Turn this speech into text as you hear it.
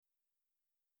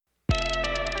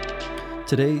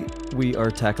Today, we are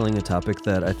tackling a topic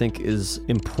that I think is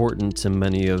important to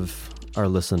many of our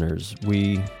listeners.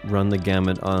 We run the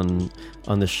gamut on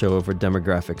this show over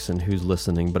demographics and who's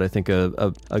listening, but I think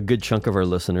a good chunk of our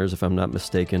listeners, if I'm not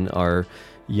mistaken, are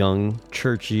young,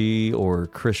 churchy, or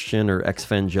Christian or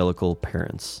Exvangelical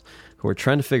parents who are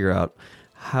trying to figure out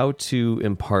how to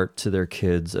impart to their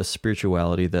kids a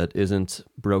spirituality that isn't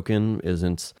broken,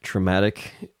 isn't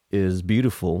traumatic, is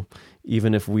beautiful,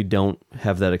 even if we don't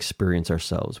have that experience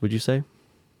ourselves. Would you say?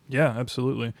 Yeah,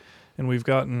 absolutely. And we've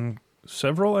gotten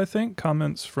several, I think,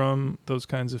 comments from those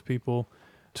kinds of people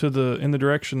in the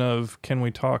direction of, can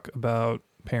we talk about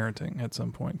parenting at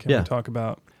some point? Can we talk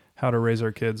about how to raise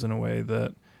our kids in a way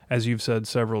that, as you've said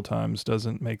several times,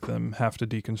 doesn't make them have to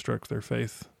deconstruct their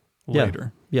faith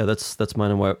later? Yeah, that's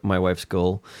mine and my wife's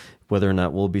goal. Whether or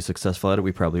not we'll be successful at it,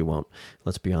 we probably won't.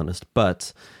 Let's be honest.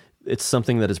 But it's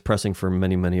something that is pressing for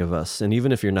many, many of us. And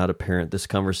even if you're not a parent, this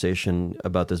conversation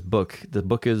about the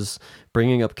book is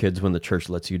bringing up kids when the church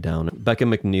lets you down.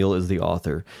 Bekah McNeel is the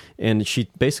author, and she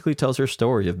basically tells her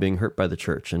story of being hurt by the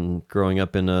church and growing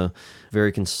up in a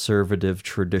very conservative,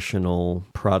 traditional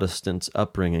Protestant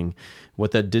upbringing,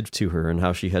 what that did to her and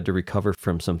how she had to recover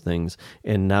from some things.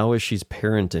 And now as she's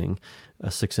parenting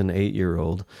a 6 and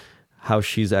 8-year-old, how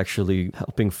she's actually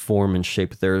helping form and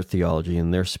shape their theology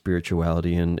and their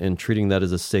spirituality and treating that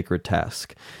as a sacred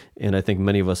task. And I think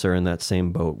many of us are in that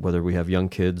same boat, whether we have young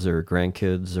kids or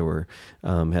grandkids or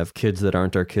have kids that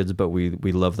aren't our kids, but we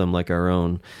love them like our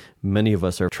own. Many of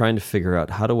us are trying to figure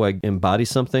out, how do I embody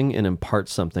something and impart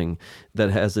something that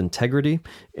has integrity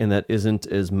and that isn't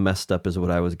as messed up as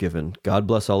what I was given? God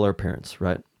bless all our parents,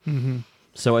 right? Mm-hmm.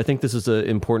 So I think this is an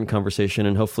important conversation,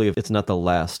 and hopefully it's not the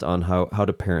last on how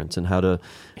to parent and how to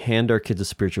hand our kids a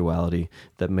spirituality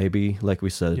that maybe, like we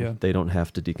said, they don't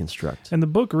have to deconstruct. And the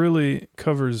book really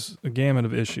covers a gamut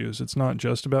of issues. It's not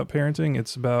just about parenting.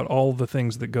 It's about all the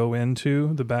things that go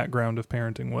into the background of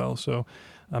parenting well. So,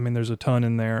 I mean, there's a ton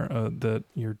in there that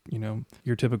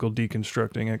your typical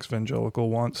deconstructing Exvangelical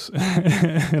wants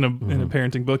in a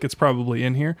parenting book. It's probably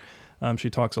in here.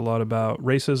 She talks a lot about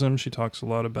racism. She talks a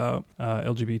lot about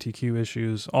LGBTQ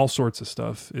issues. All sorts of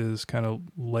stuff is kind of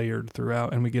layered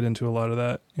throughout, and we get into a lot of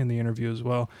that in the interview as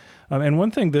well. And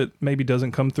one thing that maybe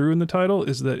doesn't come through in the title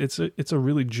is that it's a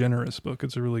really generous book.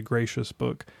 It's a really gracious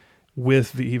book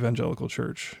with the evangelical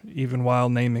church. Even while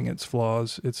naming its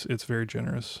flaws, it's very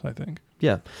generous, I think.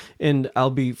 Yeah, and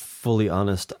I'll be fully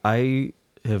honest, I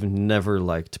have never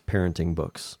liked parenting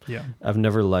books. Yeah, I've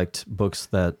never liked books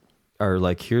that are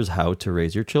like, here's how to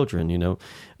raise your children,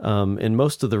 and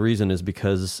most of the reason is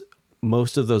because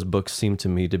most of those books seem to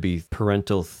me to be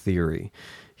parental theory.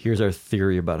 Here's our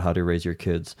theory about how to raise your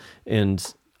kids. And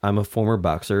I'm a former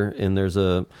boxer, and there's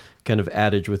a kind of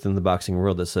adage within the boxing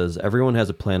world that says everyone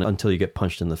has a plan until you get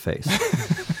punched in the face.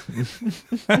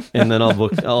 And then all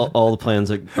the plans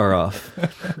are off.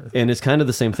 And it's kind of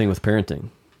the same thing with parenting.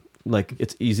 Like,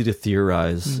 it's easy to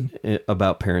theorize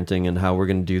about parenting and how we're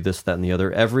going to do this, that, and the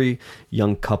other. Every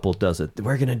young couple does it.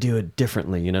 We're going to do it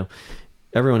differently,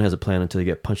 Everyone has a plan until you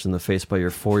get punched in the face by your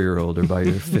 4-year-old or by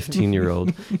your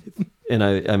 15-year-old. And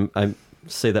I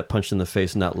say that punched in the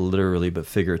face, not literally, but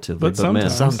figuratively. But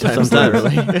sometimes.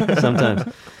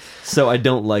 Sometimes. So I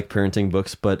don't like parenting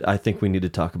books, but I think we need to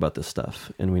talk about this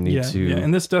stuff, and we need to. Yeah,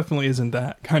 and this definitely isn't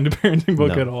that kind of parenting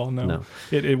book at all. No.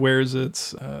 It wears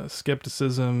its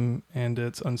skepticism and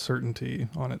its uncertainty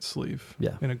on its sleeve.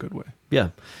 Yeah. In a good way. Yeah.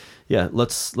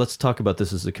 Let's talk about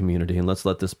this as a community, and let's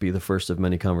let this be the first of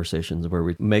many conversations where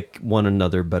we make one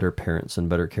another better parents and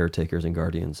better caretakers and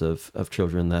guardians of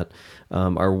children that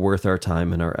are worth our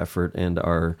time and our effort and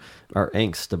our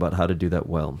angst about how to do that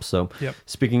well. So,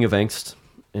 Speaking of angst.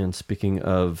 And speaking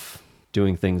of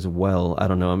doing things well, I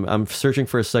don't know. I'm searching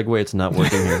for a segue. It's not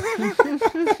working here.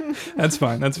 That's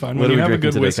fine. When you have a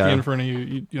good whiskey in front of you,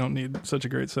 you don't need such a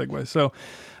great segue. So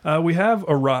we have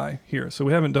a rye here. So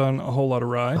we haven't done a whole lot of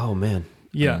rye. Oh, man.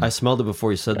 Yeah. I smelled it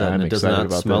before you said that, and it does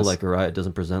not smell like a rye. It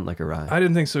doesn't present like a rye. I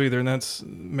didn't think so either, and that's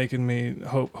making me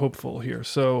hopeful here.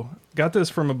 So got this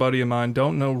from a buddy of mine.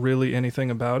 Don't know really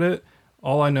anything about it.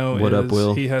 All I know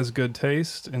is he has good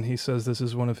taste, and he says this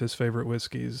is one of his favorite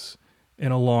whiskeys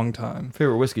in a long time.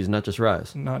 Favorite whiskeys, not just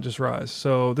ryes. Not just ryes.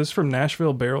 So this is from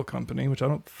Nashville Barrel Company, which I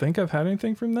don't think I've had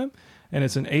anything from them. And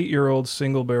it's an 8-year-old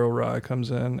single barrel rye. Comes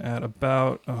in at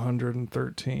about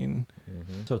 113.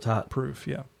 So it's hot. Proof,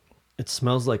 yeah. It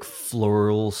smells like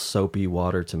floral, soapy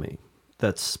water to me.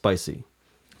 That's spicy.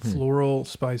 Floral,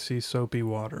 spicy, soapy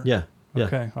water. Yeah.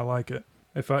 Okay, I like it.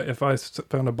 If I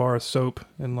found a bar of soap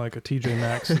in like a TJ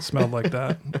Maxx that smelled like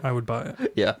that, I would buy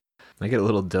it. Yeah. I get a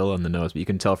little dill on the nose, but you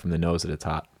can tell from the nose that it's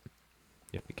hot.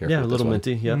 You have to be careful. Yeah, a little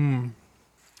minty, yeah.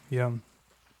 Yeah.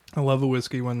 I love a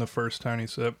whiskey when the first tiny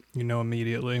sip, you know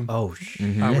immediately. Oh,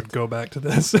 I would go back to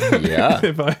this Yeah.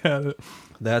 if I had it.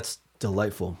 that's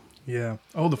delightful. Yeah.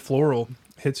 Oh, the floral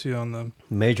hits you on the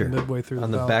Major. midway through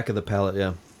On the the palate. back of the palate,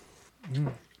 yeah.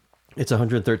 It's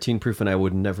 113 proof, and I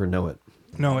would never know it.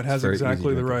 No, it has very easy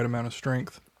exactly the drinking. right amount of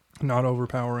strength. Not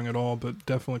overpowering at all, but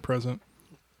definitely present.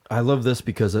 I love this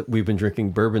because we've been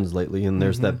drinking bourbons lately, and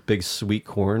there's that big sweet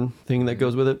corn thing that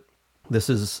goes with it. This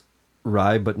is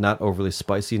rye, but not overly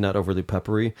spicy, not overly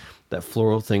peppery. That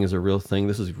floral thing is a real thing.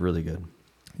 This is really good.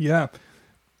 Yeah.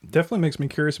 Definitely makes me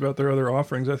curious about their other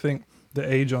offerings. I think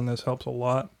the age on this helps a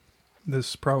lot.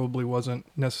 This probably wasn't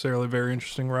necessarily very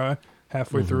interesting rye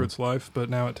halfway through its life, but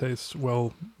now it tastes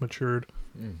well matured.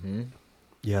 Mm-hmm.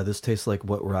 Yeah, this tastes like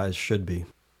what rye should be.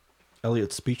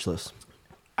 Elliot's speechless.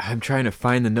 I'm trying to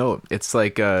find the note. It's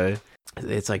like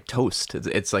toast.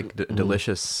 It's like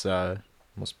delicious,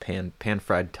 almost pan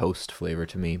fried toast flavor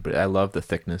to me. But I love the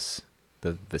thickness,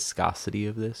 the viscosity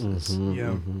of this.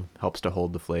 Yeah. Helps to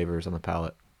hold the flavors on the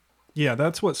palate. Yeah,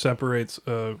 that's what separates,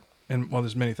 and well,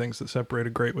 there's many things that separate a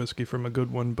great whiskey from a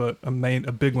good one, but a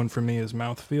big one for me is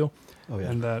mouthfeel. Oh, yeah.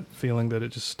 And that feeling that it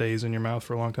just stays in your mouth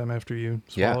for a long time after you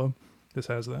swallow. This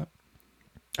has that.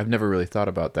 I've never really thought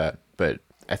about that, but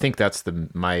I think that's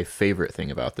my favorite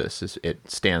thing about this is it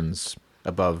stands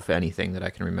above anything that I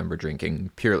can remember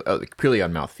drinking purely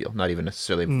on mouthfeel, not even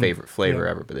necessarily favorite flavor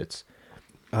ever, but it's...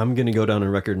 I'm going to go down on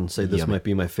record and say this Yummy. might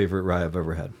be my favorite rye I've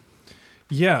ever had.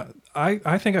 Yeah,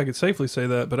 I think I could safely say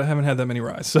that, but I haven't had that many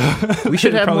ryes. So We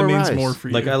should it have probably more means ryes. more for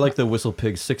you. Like, I like the Whistle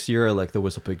Pig 6-year. I like the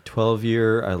Whistle Pig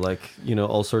 12-year. I like,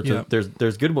 all sorts Yeah. of...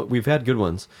 There's good ones. We've had good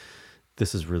ones.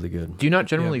 This is really good. Do you not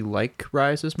generally like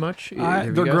ryes as much? Have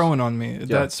you they're guys? growing on me. Yeah.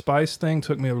 That spice thing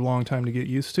took me a long time to get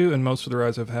used to, and most of the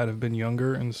ryes I've had have been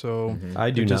younger, and so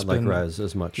I do they've not just like been- ryes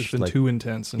as much. it's been like, too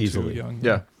intense and easily. too young.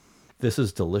 Yeah. This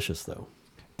is delicious, though.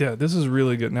 Yeah, this is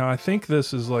really good. Now, I think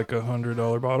this is like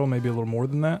 $100 bottle, maybe a little more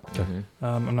than that. Mhm.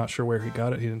 I'm not sure where he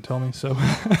got it. He didn't tell me. So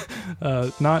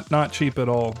not cheap at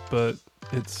all, but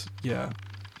it's,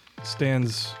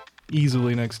 stands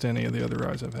easily next to any of the other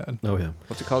ryes I've had. Oh, yeah.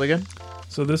 What's it called again?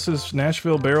 So this is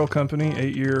Nashville Barrel Company,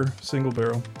 8-year single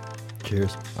barrel.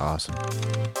 Cheers. Awesome.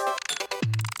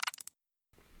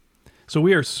 So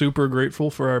we are super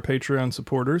grateful for our Patreon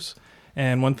supporters.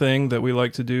 And one thing that we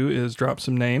like to do is drop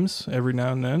some names every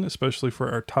now and then, especially for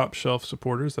our top shelf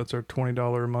supporters. That's our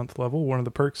 $20 a month level. One of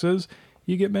the perks is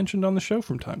you get mentioned on the show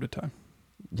from time to time.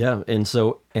 Yeah, and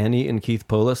so Annie and Keith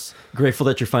Polis, grateful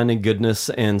that you're finding goodness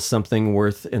and something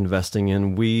worth investing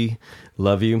in. We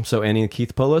love you. So Annie and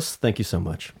Keith Polis, thank you so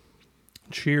much.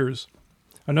 Cheers.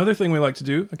 Another thing we like to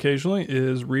do occasionally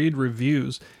is read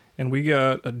reviews. And we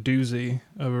got a doozy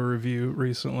of a review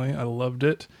recently. I loved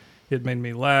it. It made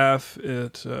me laugh.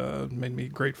 It made me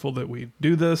grateful that we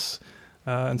do this.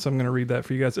 And so I'm going to read that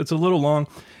for you guys. It's a little long.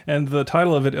 And the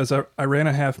title of it is I ran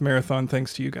a half marathon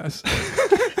thanks to you guys.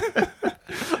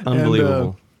 Unbelievable.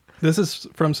 And, this is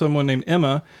from someone named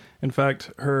Emma. In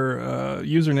fact, her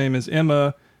username is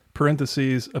Emma,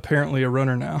 parentheses, apparently a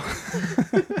runner now.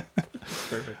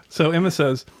 Perfect. So Emma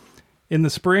says, in the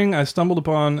spring, I stumbled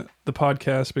upon the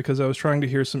podcast because I was trying to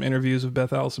hear some interviews of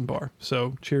Beth Allison Barr.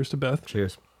 So cheers to Beth.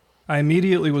 Cheers. I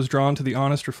immediately was drawn to the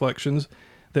honest reflections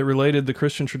that related the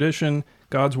Christian tradition,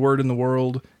 God's word in the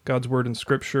world, God's word in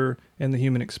scripture, and the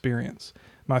human experience.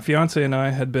 My fiance and I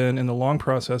had been in the long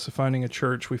process of finding a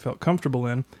church we felt comfortable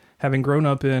in, having grown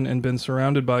up in and been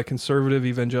surrounded by conservative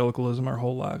evangelicalism our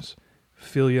whole lives.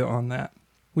 Feel ya on that.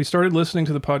 We started listening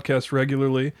to the podcast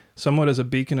regularly, somewhat as a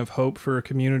beacon of hope for a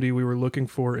community we were looking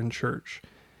for in church.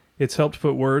 It's helped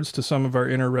put words to some of our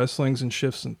inner wrestlings and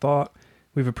shifts in thought.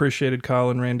 We've appreciated Kyle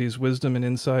and Randy's wisdom and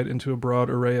insight into a broad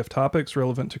array of topics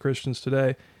relevant to Christians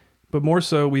today. But more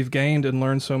so, we've gained and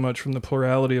learned so much from the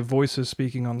plurality of voices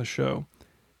speaking on the show.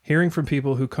 Hearing from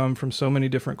people who come from so many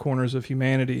different corners of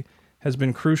humanity has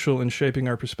been crucial in shaping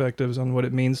our perspectives on what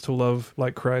it means to love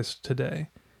like Christ today.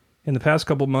 In the past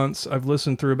couple months, I've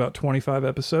listened through about 25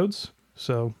 episodes,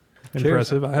 so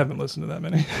impressive. I haven't listened to that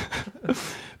many.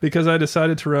 Because I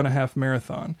decided to run a half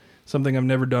marathon, something I've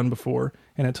never done before,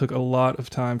 and it took a lot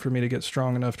of time for me to get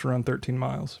strong enough to run 13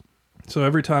 miles. So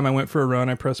every time I went for a run,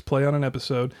 I pressed play on an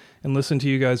episode and listened to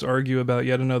you guys argue about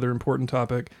yet another important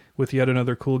topic with yet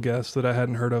another cool guest that I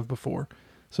hadn't heard of before.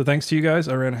 So thanks to you guys,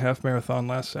 I ran a half marathon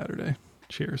last Saturday.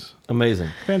 Cheers. Amazing.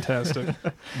 Fantastic.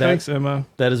 Thanks, Emma.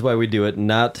 That is why we do it,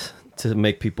 not to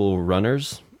make people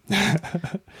runners,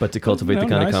 but to cultivate the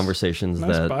kind of conversations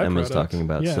that Emma's talking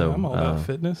about. Yeah, so I'm all about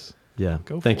fitness. Yeah.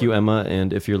 Go Thank for you, it. Emma.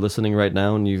 And if you're listening right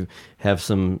now and you have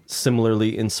some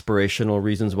similarly inspirational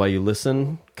reasons why you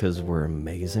listen, because we're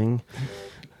amazing,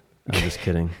 I'm just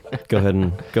kidding. Go ahead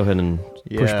and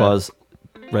push Yeah. pause,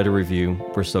 write a review.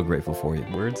 We're so grateful for you.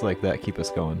 Words like that keep us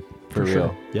going. For sure.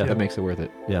 real. Yeah. That makes it worth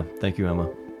it. Yeah. Thank you, Emma.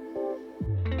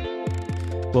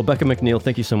 Well, Bekah McNeel,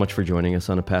 thank you so much for joining us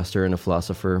on A Pastor and a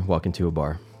Philosopher Walk Into a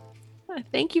Bar.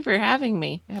 Thank you for having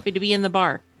me. Happy to be in the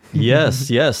bar.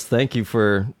 Yes. Thank you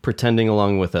for pretending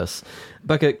along with us.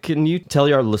 Bekah, can you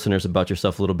tell our listeners about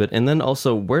yourself a little bit? And then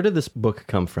also, where did this book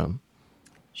come from?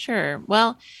 Sure.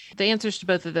 Well, the answers to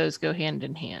both of those go hand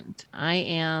in hand. I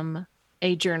am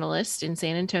a journalist in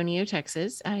San Antonio,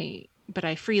 Texas. But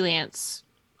I freelance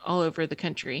all over the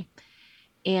country.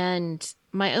 And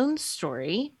my own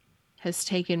story has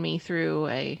taken me through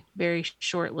a very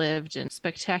short-lived and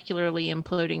spectacularly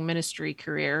imploding ministry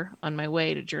career on my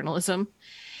way to journalism.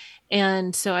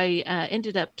 And so I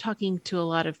ended up talking to a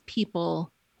lot of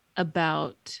people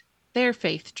about their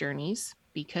faith journeys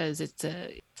because it's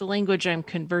a language I'm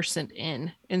conversant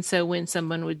in. And so when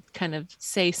someone would kind of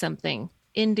say something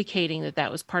indicating that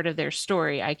that was part of their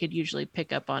story, I could usually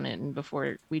pick up on it and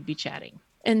before we'd be chatting.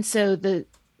 And so the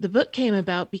book came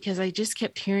about because I just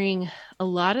kept hearing a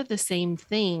lot of the same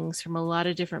things from a lot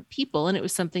of different people. And it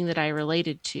was something that I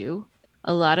related to.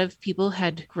 A lot of people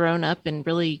had grown up in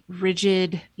really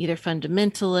rigid, either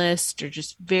fundamentalist or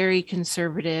just very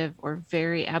conservative or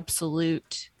very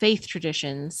absolute faith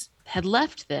traditions, had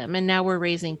left them. And now we're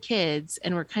raising kids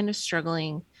and we're kind of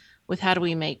struggling with how do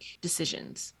we make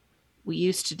decisions. We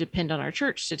used to depend on our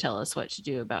church to tell us what to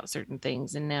do about certain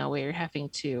things. And now we're having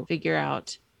to figure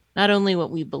out not only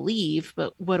what we believe,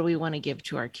 but what do we want to give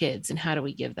to our kids and how do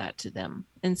we give that to them?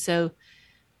 And so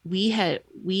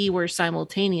we were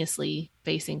simultaneously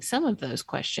facing some of those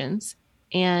questions,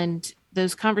 and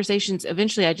those conversations,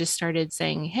 eventually I just started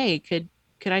saying, hey, could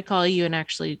I call you and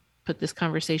actually put this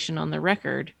conversation on the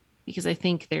record? Because I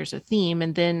think there's a theme.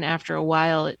 And then after a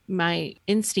while, my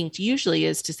instinct usually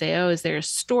is to say, oh, is there a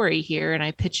story here? And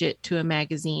I pitch it to a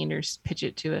magazine or pitch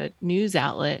it to a news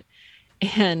outlet.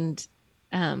 And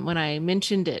when I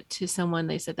mentioned it to someone,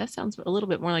 they said, that sounds a little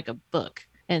bit more like a book.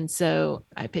 And so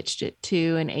I pitched it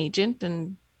to an agent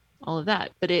and all of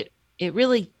that. But it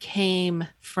really came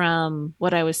from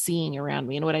what I was seeing around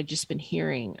me and what I'd just been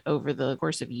hearing over the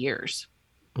course of years.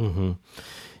 Mm-hmm.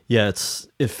 Yeah,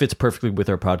 it fits perfectly with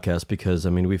our podcast because, I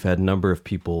mean, we've had a number of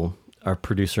people, our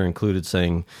producer included,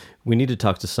 saying we need to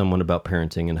talk to someone about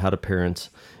parenting and how to parent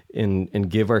and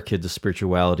give our kids a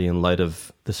spirituality in light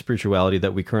of the spirituality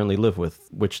that we currently live with,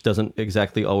 which doesn't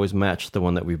exactly always match the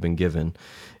one that we've been given.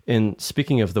 And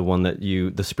speaking of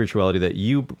the spirituality that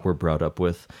you were brought up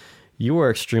with, you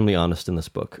are extremely honest in this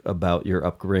book about your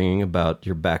upbringing, about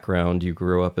your background. You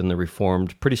grew up in the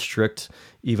pretty strict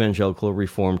Evangelical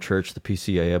Reformed Church, the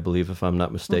PCA, I believe, if I'm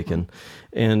not mistaken.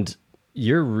 Mm-hmm. And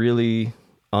you're really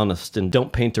honest and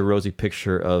don't paint a rosy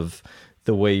picture of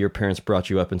the way your parents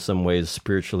brought you up in some ways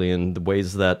spiritually, and the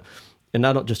ways that, and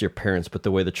not just your parents, but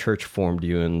the way the church formed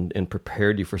you and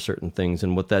prepared you for certain things,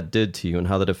 and what that did to you, and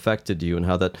how that affected you, and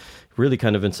how that really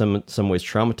kind of in some ways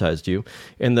traumatized you.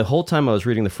 And the whole time I was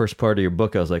reading the first part of your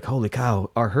book, I was like, holy cow,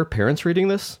 are her parents reading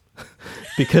this?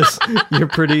 Because you're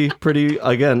pretty,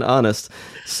 again, honest.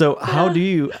 So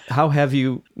how have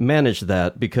you managed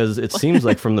that? Because it seems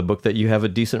like from the book that you have a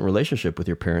decent relationship with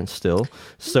your parents still.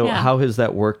 So How has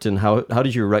that worked, and how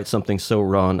did you write something so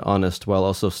raw and honest while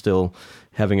also still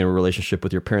having a relationship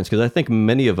with your parents? Because I think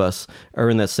many of us are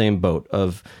in that same boat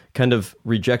of kind of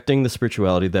rejecting the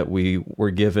spirituality that we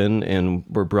were given and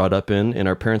were brought up in, and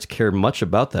our parents care much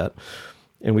about that.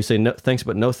 And we say no thanks,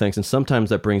 but no thanks. And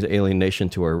sometimes that brings alienation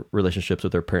to our relationships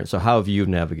with our parents. So how have you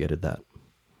navigated that?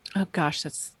 Oh gosh,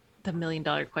 that's the $1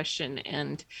 million question.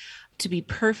 And to be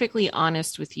perfectly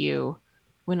honest with you,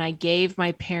 when I gave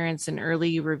my parents an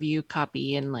early review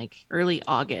copy in like early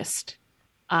August,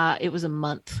 it was a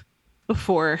month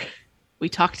before we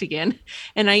talked again.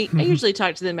 And I usually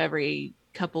talk to them every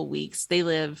couple weeks. They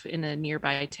live in a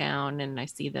nearby town and I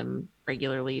see them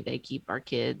regularly. They keep our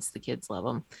kids. The kids love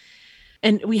them.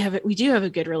 And we do have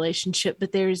a good relationship,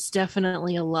 but there's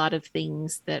definitely a lot of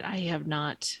things that I have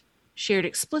not shared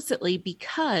explicitly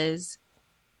because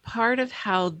part of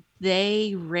how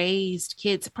they raised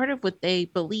kids, part of what they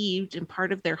believed and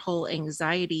part of their whole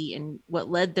anxiety and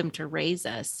what led them to raise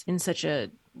us in such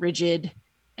a rigid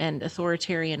and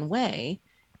authoritarian way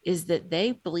is that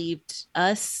they believed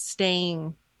us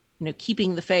staying,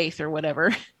 keeping the faith or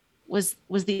whatever was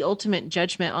the ultimate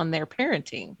judgment on their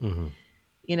parenting. Mm-hmm.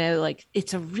 Like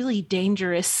it's a really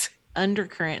dangerous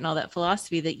undercurrent and all that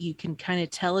philosophy that you can kind of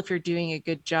tell if you're doing a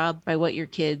good job by what your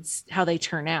kids, how they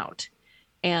turn out.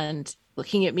 And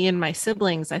looking at me and my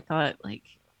siblings, I thought, like,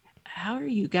 how are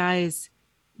you guys,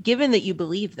 given that you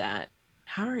believe that,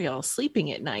 how are y'all sleeping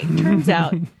at night? Turns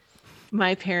out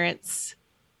my parents,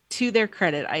 to their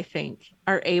credit, I think,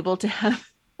 are able to have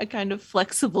a kind of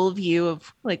flexible view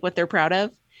of like what they're proud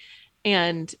of.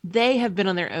 And they have been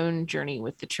on their own journey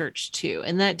with the church too.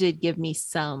 And that did give me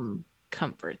some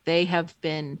comfort. They have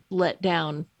been let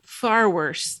down far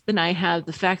worse than I have.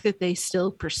 The fact that they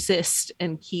still persist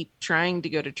and keep trying to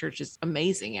go to church is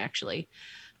amazing, actually.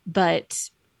 But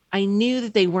I knew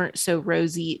that they weren't so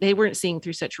rosy. They weren't seeing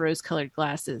through such rose-colored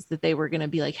glasses that they were going to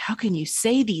be like, how can you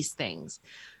say these things?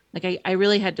 Like I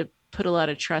really had to put a lot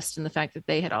of trust in the fact that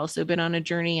they had also been on a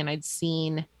journey and I'd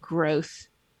seen growth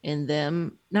in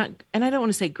them. And I don't want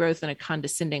to say growth in a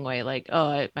condescending way, like,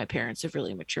 oh, my parents have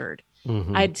really matured.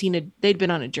 Mm-hmm. They'd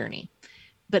been on a journey,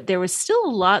 but there was still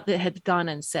a lot that had gone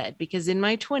unsaid, because in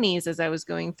my 20s, as I was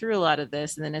going through a lot of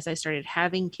this, and then as I started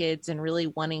having kids and really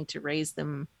wanting to raise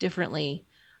them differently,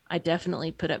 I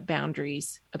definitely put up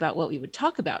boundaries about what we would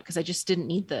talk about, because I just didn't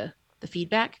need the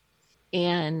feedback.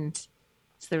 And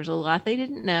so there was a lot they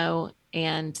didn't know.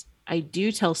 And I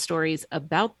do tell stories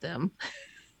about them.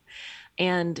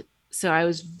 And so I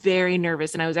was very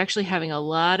nervous, and I was actually having a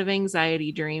lot of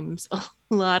anxiety dreams, a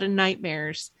lot of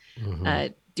nightmares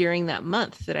during that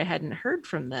month that I hadn't heard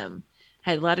from them.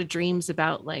 I had a lot of dreams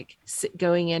about like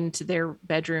going into their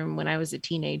bedroom when I was a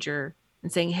teenager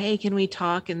and saying, hey, can we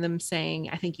talk? And them saying,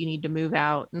 I think you need to move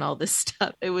out and all this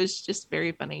stuff. It was just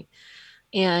very funny.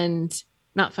 And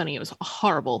not funny, it was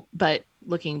horrible. But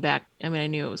looking back, I mean, I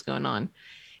knew what was going on.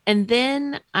 And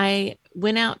then I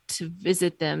went out to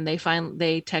visit them. They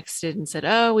texted and said,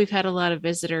 oh, we've had a lot of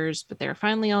visitors, but they're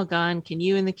finally all gone. Can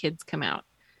you and the kids come out?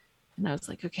 And I was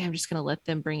like, okay, I'm just going to let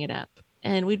them bring it up.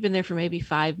 And we'd been there for maybe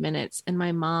 5 minutes. And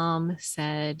my mom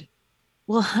said,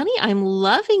 well, honey, I'm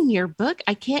loving your book.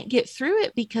 I can't get through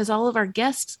it because all of our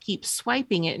guests keep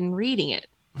swiping it and reading it.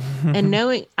 And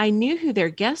I knew who their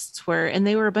guests were, and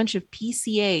they were a bunch of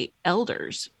PCA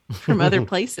elders from other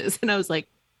places. And I was like,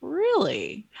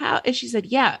 really? How? And she said,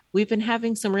 yeah, we've been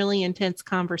having some really intense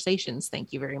conversations.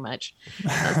 Thank you very much.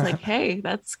 I was like, hey,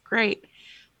 that's great.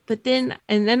 But then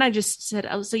I just said,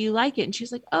 oh, so you like it? And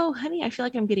she's like, oh, honey, I feel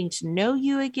like I'm getting to know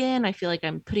you again. I feel like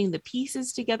I'm putting the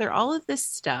pieces together, all of this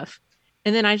stuff.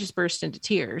 And then I just burst into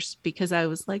tears because I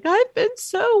was like, I've been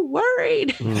so worried.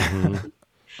 Mm-hmm.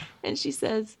 And she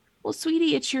says, well,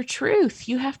 sweetie, it's your truth.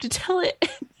 You have to tell it.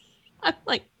 I'm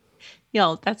like,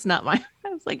 y'all, that's not I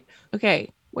was like,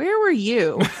 okay, where were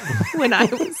you when I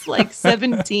was like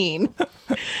 17?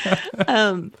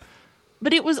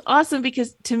 But it was awesome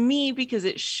because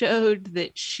it showed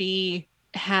that she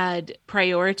had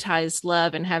prioritized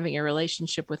love and having a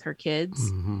relationship with her kids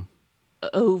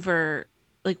over,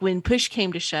 like, when push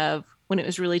came to shove, when it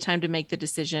was really time to make the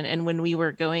decision. And when we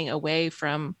were going away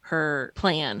from her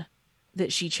plan,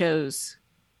 that she chose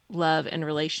love and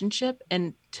relationship.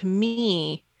 And to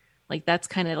me, like, that's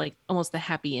kind of like almost the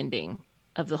happy ending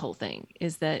of the whole thing,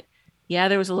 is that, yeah,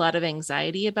 there was a lot of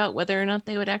anxiety about whether or not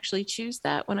they would actually choose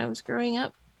that when I was growing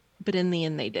up, but in the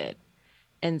end they did.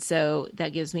 And so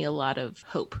that gives me a lot of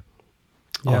hope.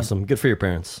 Yeah. Awesome. Good for your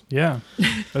parents. Yeah.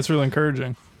 That's really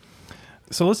encouraging.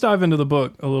 So let's dive into the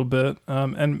book a little bit.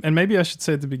 And maybe I should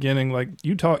say at the beginning, like,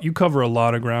 you cover a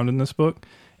lot of ground in this book.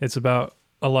 It's about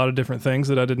a lot of different things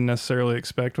that I didn't necessarily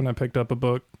expect when I picked up a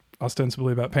book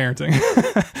ostensibly about parenting.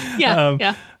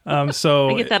 So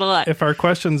I get that a lot. If our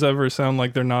questions ever sound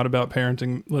like they're not about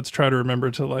parenting, let's try to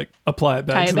remember to like apply it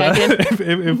back to that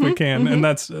if we can. And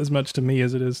that's as much to me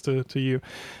as it is to you.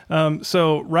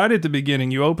 So right at the beginning,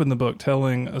 you open the book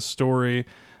telling a story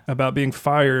about being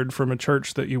fired from a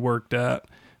church that you worked at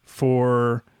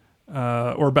or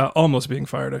about almost being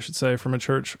fired, I should say, from a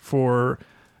church for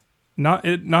not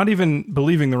even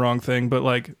believing the wrong thing, but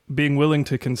like being willing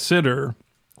to consider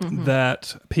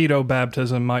that pedo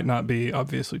baptism might not be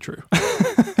obviously true.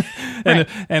 And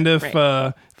if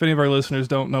any of our listeners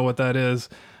don't know what that is,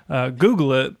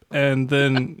 Google it and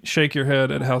then shake your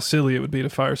head at how silly it would be to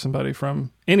fire somebody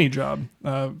from any job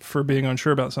for being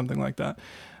unsure about something like that.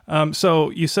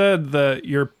 So you said that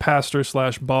your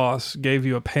pastor/boss gave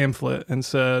you a pamphlet and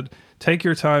said, take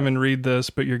your time and read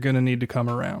this, but you're going to need to come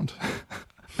around.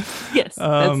 Yes,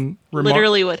 that's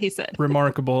literally what he said.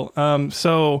 Remarkable.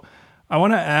 So I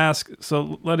want to ask,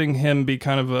 so letting him be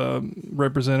kind of a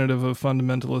representative of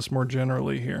fundamentalists more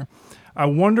generally here, I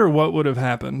wonder what would have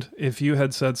happened if you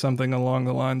had said something along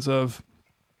the lines of,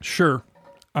 sure,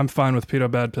 I'm fine with pedo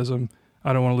baptism.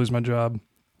 I don't want to lose my job.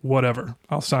 Whatever.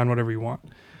 I'll sign whatever you want.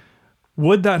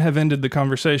 Would that have ended the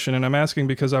conversation? And I'm asking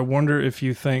because I wonder if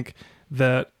you think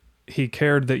that he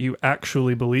cared that you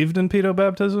actually believed in pedo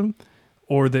baptism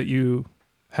or that you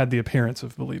had the appearance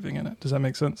of believing in it. Does that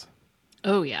make sense?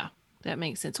 Oh, yeah. That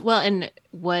makes sense. Well, and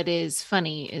what is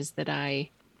funny is that I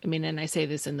mean, and I say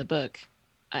this in the book,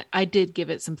 I did give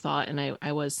it some thought, and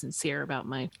I was sincere about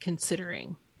my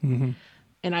considering. Mm-hmm.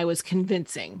 And I was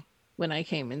convincing when I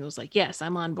came and was like, yes,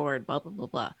 I'm on board, blah, blah, blah,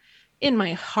 blah. In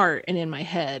my heart and in my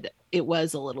head, it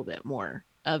was a little bit more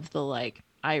of the like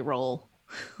eye roll.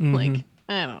 Mm-hmm. Like,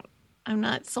 I'm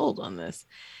not sold on this.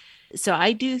 So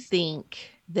I do think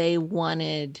they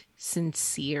wanted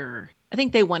I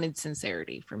think they wanted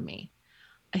sincerity from me.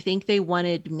 I think they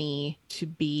wanted me to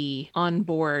be on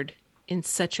board in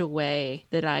such a way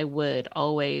that I would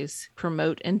always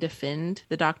promote and defend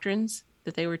the doctrines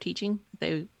that they were teaching,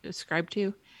 they ascribed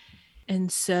to. And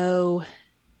so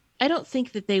I don't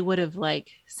think that they would have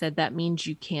like said that means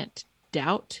you can't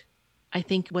doubt. I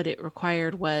think what it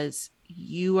required was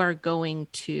you are going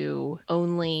to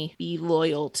only be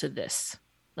loyal to this.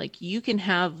 Like you can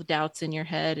have doubts in your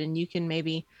head and you can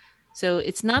maybe, so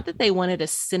it's not that they wanted a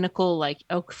cynical, like,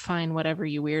 oh, fine, whatever,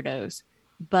 you weirdos.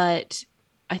 But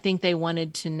I think they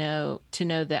wanted to know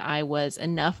that I was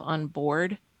enough on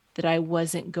board that I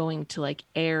wasn't going to like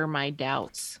air my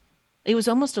doubts. It was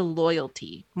almost a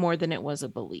loyalty more than it was a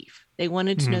belief. They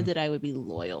wanted to know that I would be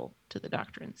loyal to the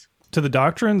doctrines. To the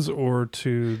doctrines or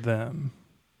to them?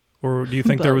 Or do you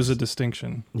think there was a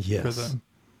distinction for them?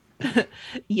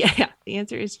 Yeah, the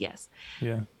answer is yes.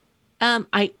 Yeah.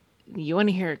 You want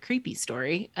to hear a creepy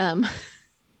story?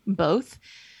 Both.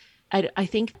 I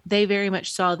think they very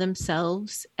much saw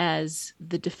themselves as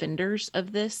the defenders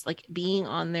of this. Like being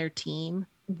on their team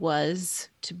was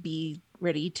to be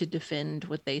ready to defend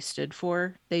what they stood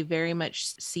for. They very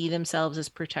much see themselves as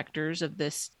protectors of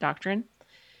this doctrine.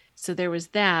 So there was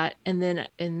that. And then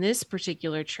in this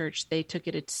particular church, they took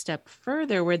it a step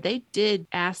further where they did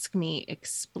ask me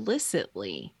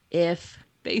explicitly if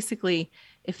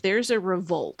there's a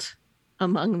revolt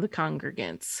among the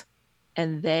congregants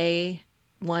and they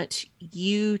want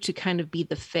you to kind of be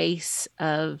the face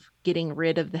of getting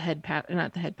rid of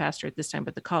not the head pastor at this time,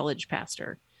 but the college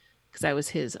pastor, because I was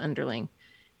his underling.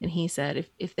 And he said,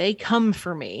 if they come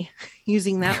for me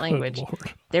using that language,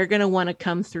 they're going to want to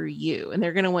come through you and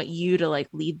they're going to want you to like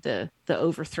lead the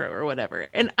overthrow or whatever.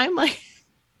 And I'm like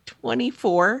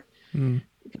 24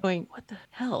 going, what the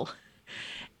hell?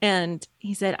 And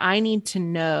he said, I need to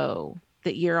know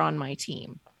that you're on my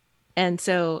team. And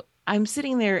so I'm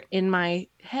sitting there in my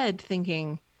head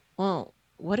thinking, well,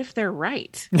 what if they're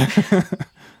right?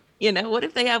 What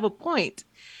if they have a point?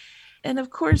 And of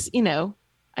course,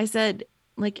 I said,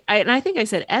 like, I think I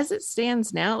said, as it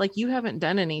stands now, like you haven't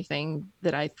done anything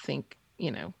that I think,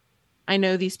 I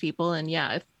know these people. And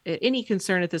yeah, if any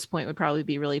concern at this point would probably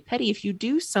be really petty. If you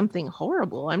do something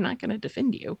horrible, I'm not going to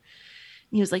defend you.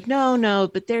 And he was like, no,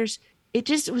 but it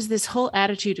just was this whole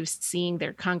attitude of seeing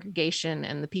their congregation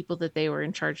and the people that they were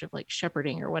in charge of like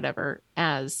shepherding or whatever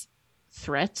as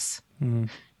threats. And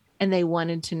they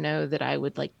wanted to know that I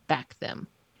would like back them.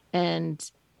 And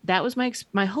that was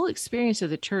my whole experience of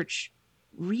the church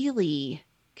really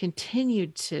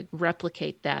continued to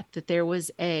replicate that there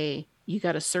was you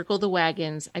got to circle the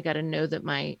wagons. I got to know that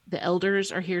the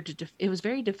elders are here it was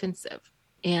very defensive.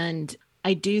 And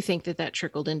I do think that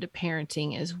trickled into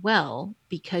parenting as well,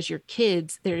 because your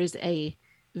kids, there is a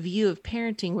view of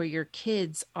parenting where your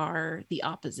kids are the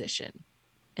opposition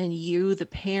and you, the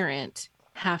parent,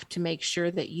 have to make sure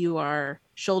that you are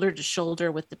shoulder to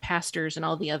shoulder with the pastors and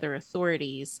all the other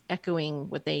authorities, echoing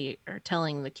what they are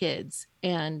telling the kids.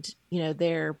 And,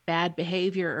 their bad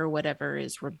behavior or whatever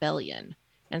is rebellion.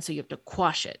 And so you have to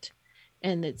quash it.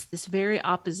 And it's this very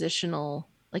oppositional,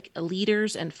 like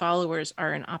leaders and followers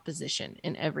are in opposition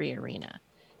in every arena.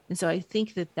 And so I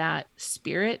think that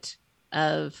spirit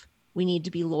of we need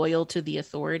to be loyal to the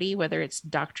authority, whether it's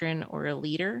doctrine or a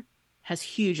leader, has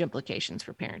huge implications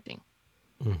for parenting.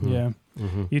 Mm-hmm. Yeah.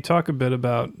 Mm-hmm. You talk a bit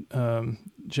about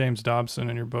James Dobson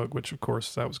in your book, which of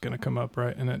course that was going to come up,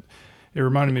 right? And it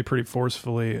reminded me pretty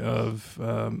forcefully of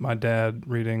my dad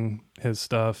reading his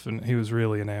stuff, and he was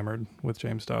really enamored with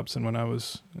James Dobson when I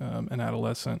was an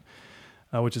adolescent,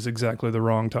 which is exactly the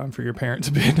wrong time for your parent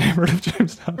to be enamored of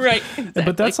James Dobson. Right. Exactly.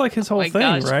 But that's like his whole thing,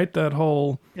 gosh. Right? That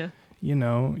whole, yeah.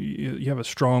 You have a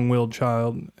strong-willed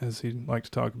child, as he liked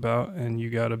to talk about, and you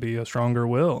got to be a stronger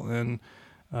will, and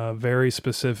very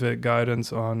specific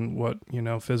guidance on what,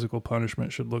 physical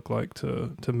punishment should look like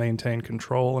to maintain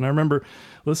control. And I remember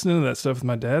listening to that stuff with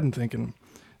my dad and thinking,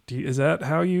 is that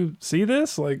how you see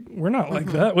this? Like, we're not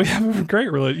like that. We have a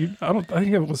great relationship. I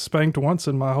think I was spanked once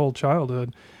in my whole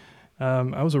childhood.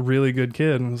 I was a really good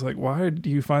kid, and I was like, why do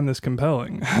you find this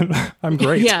compelling? I'm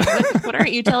great. Yeah. What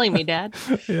aren't you telling me, Dad?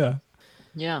 Yeah.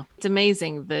 Yeah. It's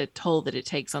amazing the toll that it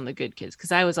takes on the good kids,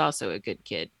 because I was also a good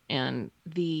kid. and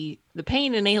the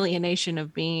pain and alienation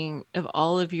of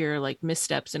all of your like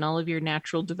missteps and all of your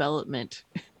natural development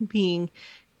being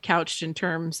couched in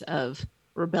terms of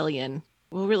rebellion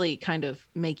will really kind of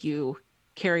make you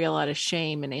carry a lot of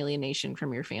shame and alienation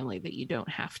from your family that you don't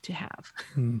have to have.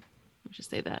 I'll just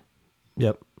say that.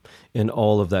 Yep. And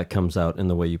all of that comes out in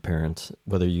the way you parent,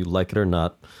 whether you like it or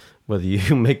not, whether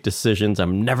you make decisions,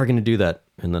 I'm never going to do that.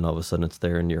 And then all of a sudden it's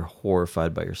there and you're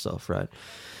horrified by yourself, right?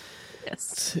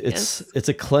 Yes. It's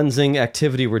a cleansing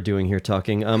activity we're doing here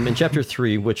talking. In chapter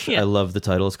 3, which I love the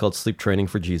title, it's called Sleep Training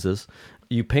for Jesus.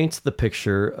 You paint the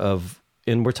picture of,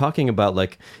 and we're talking about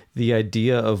like the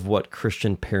idea of what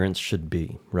Christian parents should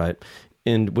be, right?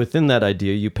 And within that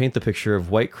idea, you paint the picture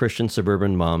of white Christian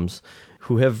suburban moms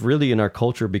who have really in our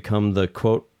culture become the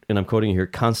quote, and I'm quoting here,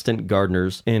 constant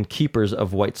gardeners and keepers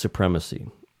of white supremacy.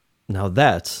 Now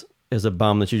that is a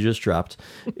bomb that you just dropped.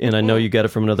 And I know you got it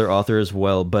from another author as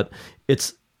well, but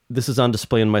this is on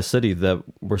display in my city that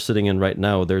we're sitting in right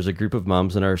now. There's a group of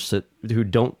moms in our city who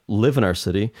don't live in our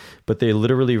city, but they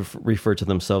literally refer to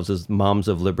themselves as moms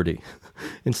of liberty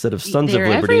instead of sons of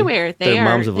liberty. They're everywhere. They're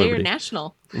moms of liberty. They're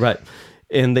national. Right.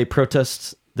 And they're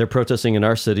protesting in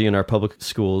our city, in our public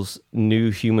schools,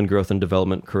 new human growth and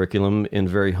development curriculum in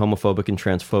very homophobic and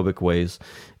transphobic ways.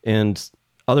 And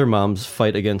other moms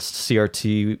fight against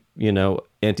CRT,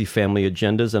 anti-family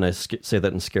agendas, and I say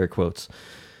that in scare quotes.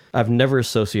 I've never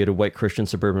associated white Christian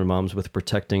suburban moms with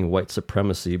protecting white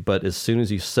supremacy, but as soon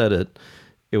as you said it,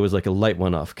 it was like a light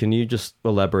went off. Can you just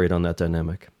elaborate on that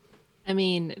dynamic? I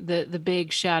mean, the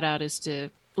big shout out is to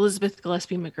Elizabeth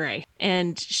Gillespie McGray,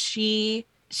 and she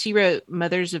wrote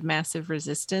Mothers of Massive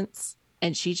Resistance,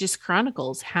 and she just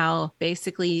chronicles how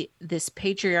basically this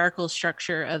patriarchal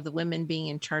structure of the women being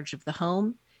in charge of the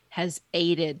home has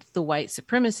aided the white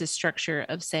supremacist structure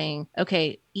of saying,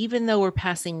 okay, even though we're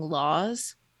passing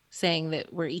laws saying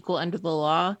that we're equal under the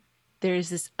law, there's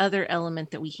this other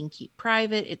element that we can keep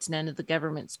private. It's none of the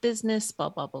government's business, blah,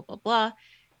 blah, blah, blah, blah.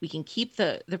 We can keep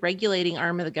the regulating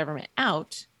arm of the government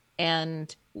out,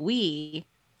 and we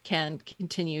can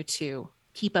continue to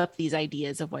keep up these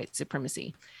ideas of white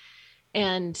supremacy.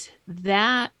 And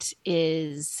that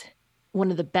is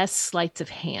one of the best sleights of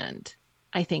hand,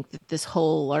 I think, that this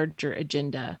whole larger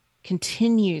agenda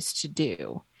continues to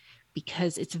do,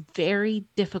 because it's very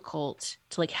difficult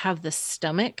to have the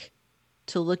stomach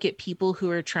to look at people who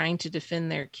are trying to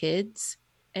defend their kids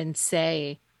and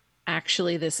say,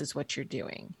 actually, this is what you're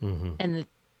doing. Mm-hmm. And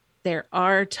there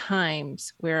are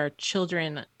times where our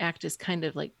children act as kind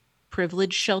of like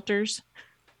privilege shelters,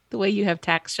 the way you have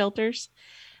tax shelters.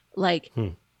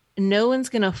 No one's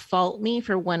going to fault me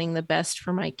for wanting the best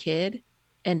for my kid.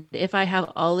 And if I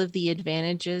have all of the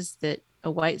advantages that a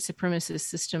white supremacist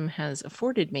system has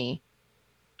afforded me,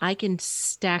 I can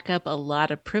stack up a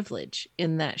lot of privilege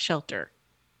in that shelter,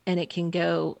 and it can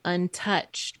go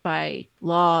untouched by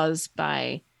laws,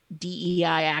 by DEI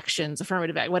actions,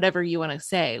 affirmative act, whatever you want to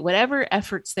say, whatever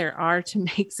efforts there are to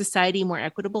make society more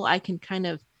equitable, I can kind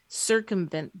of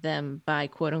circumvent them by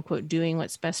quote unquote doing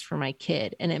what's best for my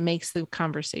kid. And it makes the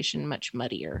conversation much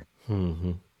muddier.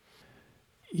 Mm-hmm.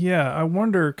 Yeah, I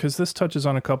wonder, because this touches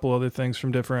on a couple other things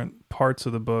from different parts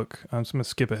of the book. So I'm going to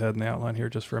skip ahead in the outline here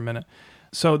just for a minute.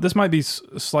 So this might be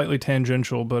slightly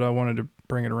tangential, but I wanted to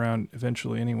bring it around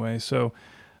eventually anyway. So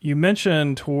you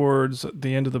mentioned towards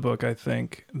the end of the book, I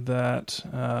think, that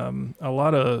a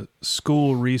lot of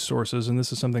school resources, and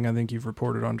this is something I think you've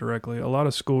reported on directly, a lot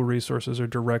of school resources are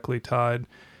directly tied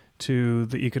to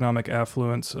the economic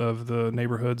affluence of the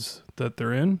neighborhoods that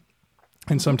they're in.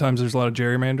 And sometimes there's a lot of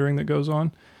gerrymandering that goes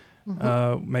on,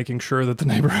 making sure that the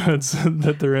neighborhoods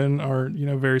that they're in are,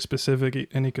 very specific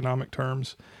in economic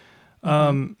terms.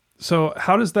 So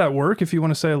how does that work, if you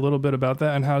want to say a little bit about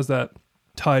that, and how is that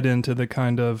tied into the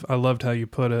kind of, I loved how you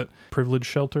put it, privilege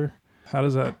shelter? How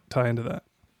does that tie into that?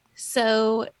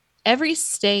 So every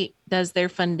state does their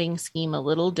funding scheme a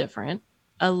little different.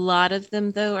 A lot of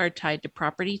them, though, are tied to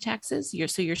property taxes.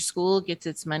 So your school gets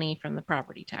its money from the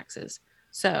property taxes.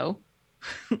 So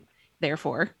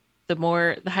therefore,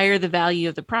 the higher the value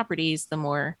of the properties, the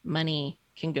more money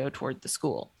can go toward the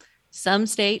school. Some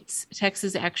states,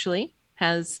 Texas actually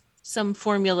has some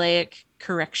formulaic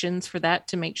corrections for that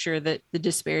to make sure that the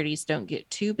disparities don't get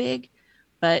too big.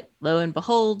 But lo and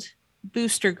behold,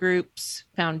 booster groups,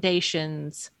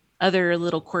 foundations, other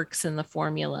little quirks in the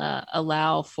formula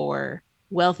allow for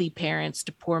wealthy parents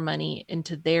to pour money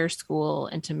into their school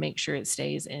and to make sure it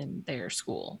stays in their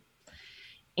school.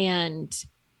 And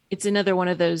it's another one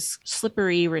of those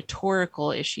slippery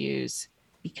rhetorical issues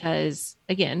because,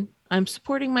 again, I'm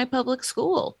supporting my public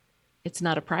school. It's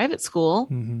not a private school.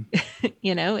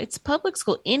 It's public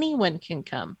school. Anyone can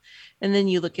come. And then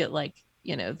you look at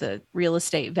the real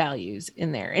estate values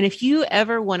in there. And if you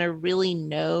ever want to really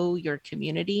know your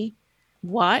community,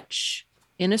 watch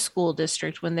in a school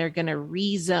district when they're going to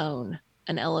rezone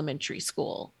an elementary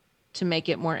school to make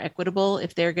it more equitable.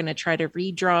 If they're going to try to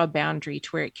redraw a boundary to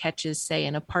where it catches, say,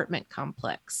 an apartment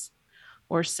complex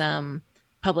or some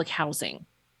public housing,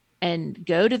 and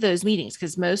go to those meetings,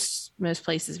 because most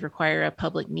places require a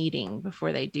public meeting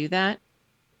before they do that.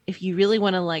 If you really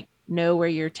want to know where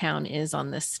your town is on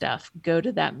this stuff, go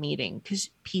to that meeting, because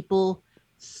people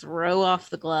throw off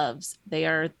the gloves. They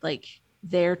are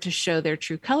there to show their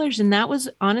true colors. And that was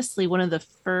honestly one of the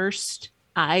first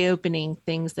eye-opening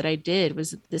things that I did.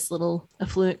 Was this little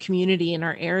affluent community in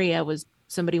our area, was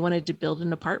somebody wanted to build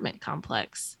an apartment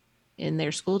complex in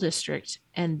their school district,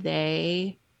 and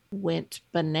they went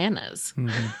bananas.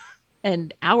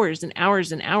 And hours and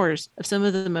hours and hours of some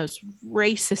of the most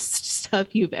racist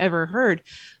stuff you've ever heard,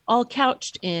 all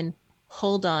couched in,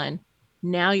 hold on,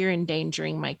 now you're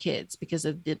endangering my kids because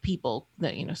of the people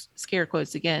that, scare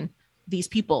quotes again, these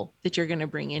people that you're going to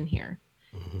bring in here.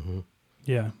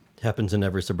 Yeah. Happens in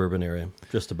every suburban area,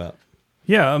 just about.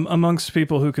 Yeah, amongst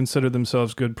people who consider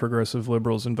themselves good progressive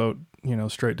liberals and vote,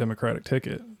 straight Democratic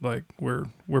ticket.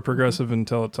 We're progressive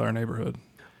until it's our neighborhood.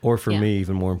 Or for me,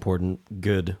 even more important,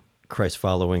 good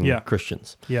Christ-following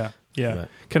Christians. Yeah. Right.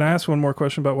 Can I ask one more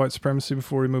question about white supremacy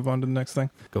before we move on to the next thing?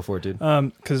 Go for it, dude.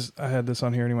 Because I had this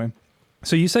on here anyway.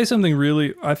 So you say something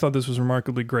I thought this was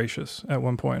remarkably gracious at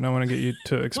one point, and I want to get you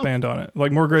to expand on it.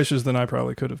 More gracious than I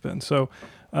probably could have been. So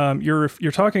you're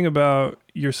talking about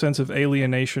your sense of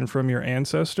alienation from your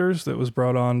ancestors that was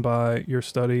brought on by your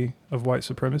study of white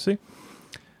supremacy.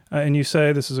 And you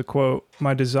say, this is a quote,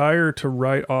 "My desire to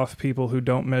write off people who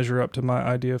don't measure up to my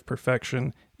idea of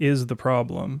perfection is the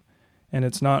problem, and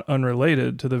it's not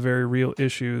unrelated to the very real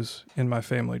issues in my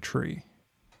family tree."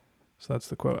 So that's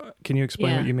the quote. Can you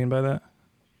explain what you mean by that?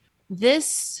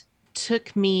 This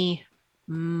took me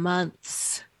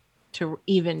months to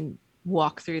even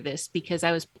walk through this, because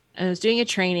I was doing a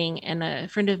training, and a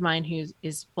friend of mine who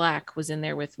is Black was in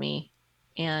there with me,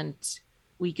 and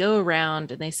we go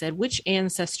around, and they said, "Which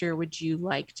ancestor would you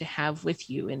like to have with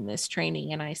you in this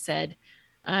training?" And I said,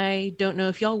 "I don't know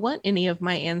if y'all want any of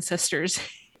my ancestors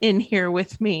in here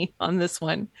with me on this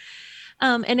one."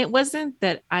 And it wasn't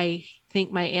that I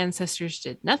think my ancestors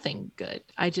did nothing good.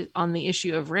 I just, on the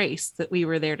issue of race that we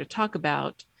were there to talk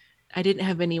about, I didn't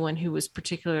have anyone who was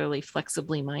particularly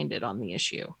flexibly minded on the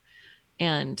issue.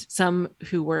 And some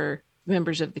who were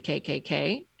members of the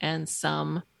KKK, and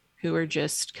some who are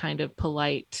just kind of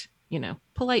polite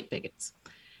bigots.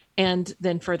 And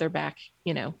then further back,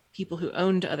 people who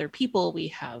owned other people. We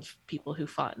have people who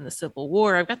fought in the Civil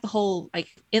War. I've got the whole,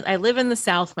 I live in the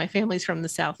South. My family's from the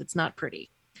South. It's not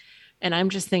pretty. And I'm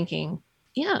just thinking,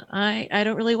 I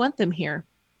don't really want them here.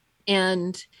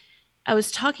 And I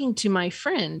was talking to my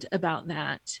friend about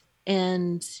that.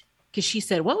 And because she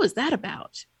said, "What was that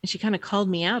about?" And she kind of called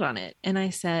me out on it. And I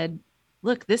said,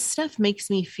 "Look, this stuff makes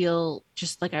me feel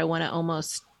just like I want to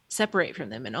almost separate from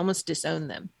them and almost disown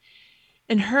them."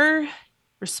 And her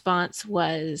response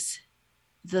was,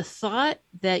 "The thought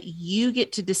that you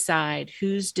get to decide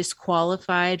who's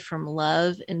disqualified from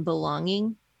love and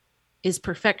belonging is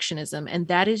perfectionism, and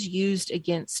that is used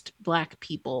against Black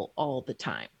people all the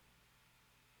time."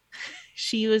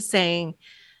 She was saying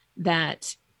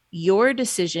that your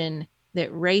decision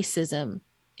that racism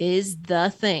is the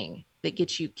thing that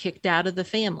gets you kicked out of the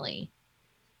family,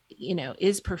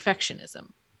 is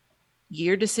perfectionism.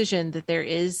 Your decision that there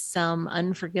is some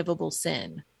unforgivable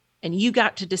sin, and you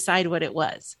got to decide what it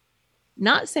was.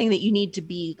 Not saying that you need to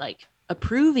be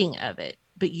approving of it,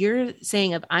 but you're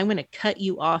saying I'm going to cut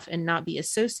you off and not be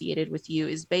associated with you,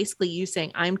 is basically you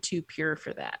saying I'm too pure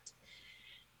for that.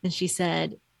 And she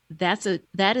said, that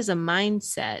is a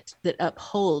mindset that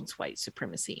upholds white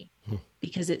supremacy,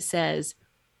 because it says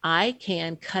I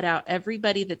can cut out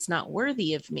everybody that's not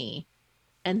worthy of me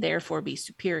and therefore be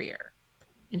superior.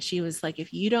 And she was like,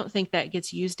 if you don't think that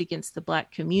gets used against the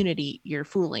Black community, you're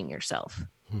fooling yourself.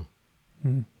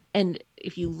 And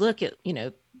if you look at,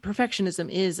 perfectionism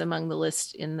is among the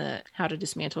list in the How to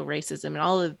Dismantle Racism and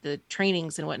all of the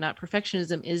trainings and whatnot.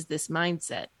 Perfectionism is this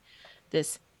mindset,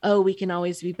 this, we can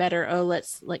always be better.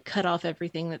 Let's cut off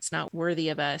everything that's not worthy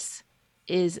of us,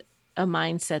 is a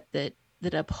mindset that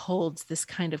upholds this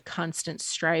kind of constant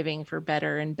striving for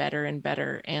better and better and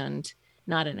better, and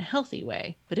not in a healthy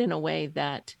way, but in a way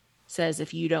that says,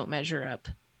 if you don't measure up,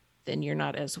 then you're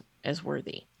not as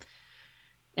worthy.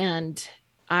 And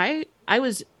I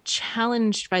was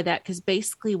challenged by that, because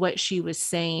basically what she was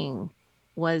saying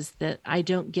was that I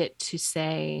don't get to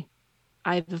say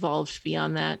I've evolved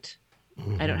beyond that.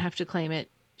 I don't have to claim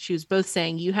it. She was both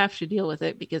saying you have to deal with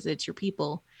it because it's your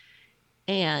people.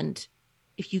 And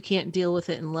if you can't deal with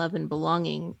it in love and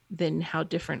belonging, then how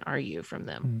different are you from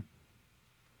them?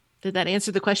 Did that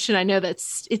answer the question? I know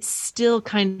it's still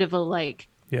kind of a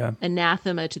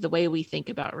anathema to the way we think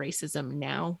about racism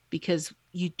now, because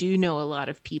you do know a lot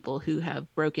of people who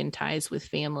have broken ties with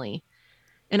family.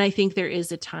 And I think there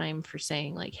is a time for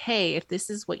saying like, hey, if this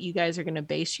is what you guys are going to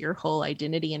base your whole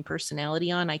identity and personality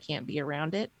on, I can't be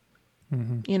around it.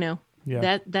 You know,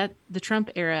 that the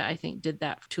Trump era, I think, did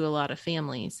that to a lot of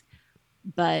families.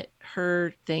 But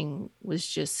her thing was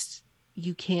just,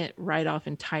 you can't write off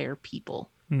entire people.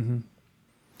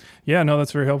 Yeah, no,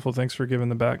 that's very helpful. Thanks for giving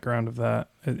the background of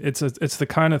that. It's the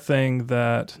kind of thing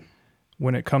that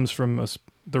when it comes from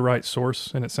the right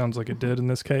source, and it sounds like it did in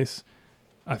this case,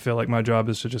 I feel like my job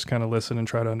is to just kind of listen and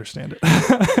try to understand it.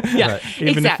 Yeah,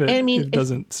 Even exactly. if it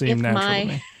doesn't seem natural to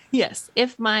me. Yes.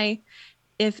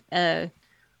 If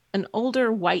an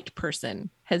older white person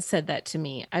had said that to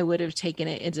me, I would have taken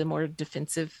it as a more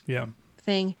defensive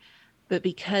thing. But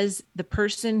because the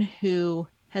person who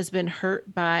has been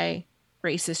hurt by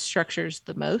racist structures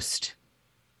the most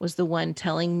was the one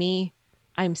telling me,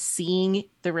 I'm seeing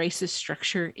the racist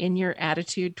structure in your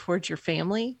attitude towards your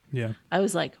family. Yeah. I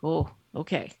was like, oh,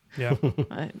 okay. Yeah.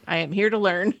 I am here to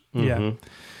learn. Yeah.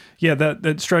 Yeah,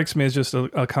 that strikes me as just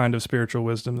a kind of spiritual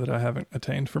wisdom that I haven't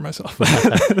attained for myself.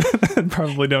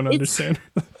 Probably don't understand.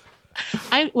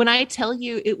 When I tell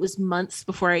you, it was months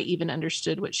before I even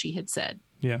understood what she had said.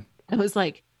 Yeah. I was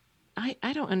like,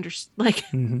 I don't understand. Like,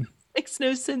 makes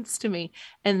no sense to me.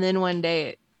 And then one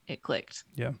day it clicked.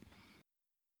 Yeah.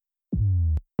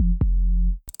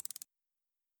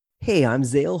 Hey, I'm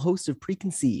Zale, host of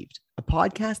Preconceived, a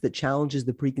podcast that challenges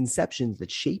the preconceptions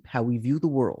that shape how we view the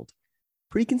world.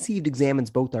 Preconceived examines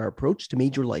both our approach to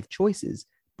major life choices,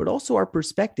 but also our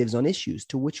perspectives on issues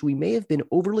to which we may have been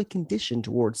overly conditioned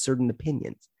towards certain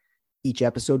opinions. Each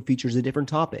episode features a different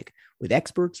topic, with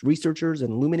experts, researchers,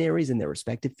 and luminaries in their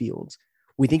respective fields.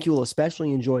 We think you will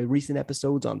especially enjoy recent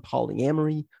episodes on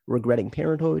polyamory, regretting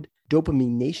parenthood,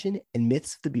 dopamine nation, and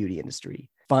myths of the beauty industry.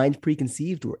 Find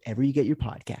Preconceived wherever you get your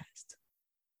podcasts.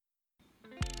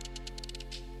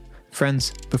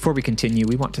 Friends, before we continue,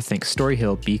 we want to thank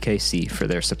Storyhill BKC for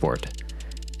their support.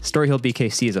 Storyhill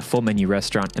BKC is a full menu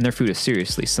restaurant, and their food is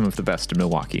seriously some of the best in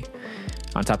Milwaukee.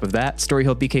 On top of that,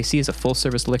 Storyhill BKC is a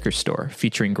full-service liquor store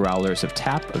featuring growlers of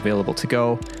tap available to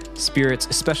go, spirits,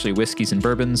 especially whiskeys and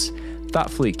bourbons,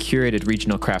 thoughtfully curated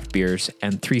regional craft beers,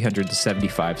 and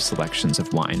 375 selections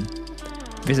of wine.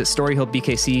 Visit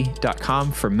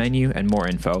StoryhillBKC.com for menu and more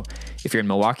info. If you're in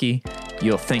Milwaukee,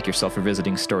 you'll thank yourself for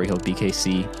visiting Storyhill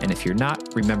BKC, and if you're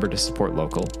not, remember to support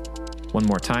local. One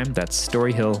more time, that's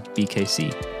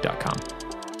StoryhillBKC.com.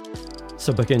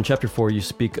 So, Bekah, in chapter 4, you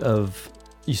speak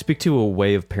to a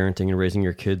way of parenting and raising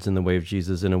your kids in the way of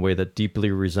Jesus in a way that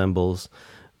deeply resembles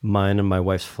mine and my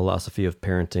wife's philosophy of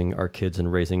parenting our kids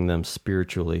and raising them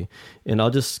spiritually. And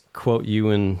I'll just quote you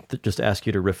and just ask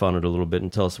you to riff on it a little bit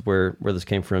and tell us where this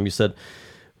came from. You said,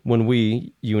 when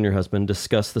you and your husband,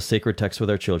 discuss the sacred text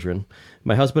with our children,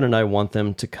 my husband and I want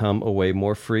them to come away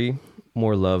more free,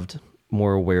 more loved,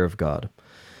 more aware of God.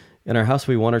 In our house,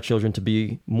 we want our children to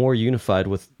be more unified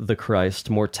with the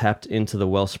Christ, more tapped into the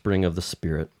wellspring of the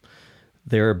Spirit.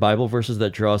 There are Bible verses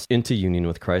that draw us into union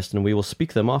with Christ, and we will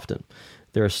speak them often.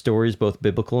 There are stories, both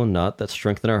biblical and not, that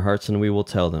strengthen our hearts, and we will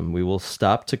tell them. We will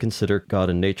stop to consider God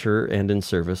in nature and in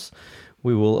service.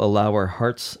 We will allow our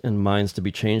hearts and minds to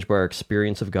be changed by our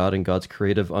experience of God and God's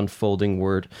creative, unfolding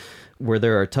word. Where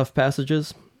there are tough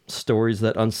passages, stories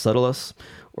that unsettle us,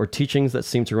 or teachings that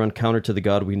seem to run counter to the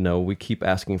God we know, we keep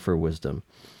asking for wisdom.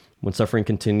 When suffering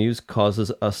continues,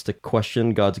 causes us to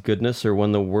question God's goodness, or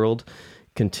when the world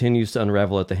continues to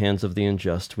unravel at the hands of the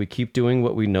unjust, we keep doing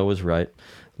what we know is right,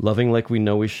 loving like we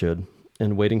know we should,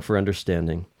 and waiting for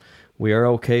understanding. We are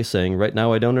okay saying, right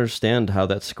now I don't understand how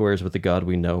that squares with the God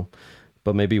we know,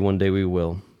 but maybe one day we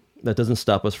will. That doesn't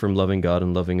stop us from loving God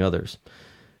and loving others.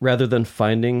 Rather than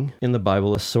finding in the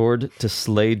Bible a sword to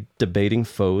slay debating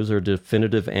foes or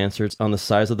definitive answers on the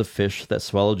size of the fish that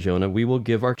swallowed Jonah, we will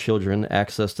give our children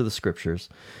access to the Scriptures,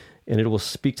 and it will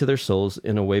speak to their souls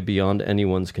in a way beyond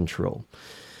anyone's control.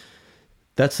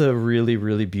 That's a really,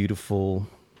 really beautiful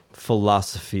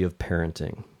philosophy of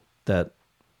parenting that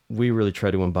we really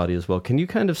try to embody as well. Can you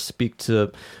kind of speak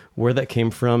to where that came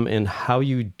from and how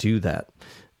you do that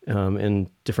in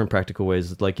different practical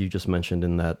ways, like you just mentioned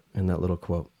in that little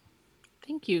quote?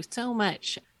 Thank you so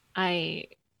much. I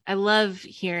love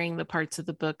hearing the parts of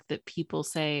the book that people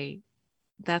say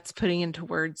that's putting into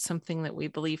words something that we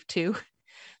believe too.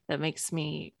 That makes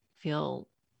me feel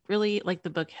really like the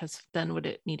book has done what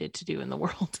it needed to do in the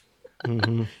world.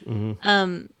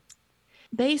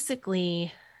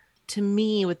 Basically, to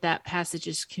me, what that passage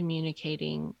is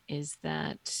communicating is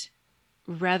that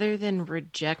rather than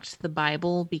reject the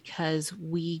Bible because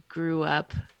we grew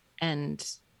up and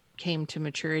came to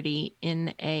maturity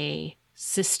in a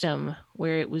system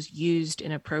where it was used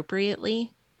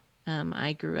inappropriately.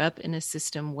 I grew up in a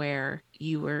system where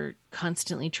you were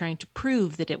constantly trying to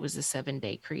prove that it was a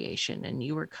 7-day creation, and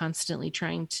you were constantly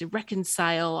trying to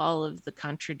reconcile all of the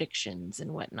contradictions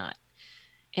and whatnot.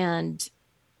 And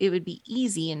it would be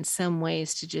easy in some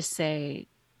ways to just say,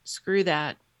 screw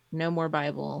that, no more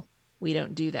Bible. We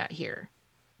don't do that here.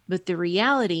 But the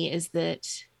reality is that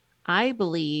I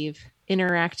believe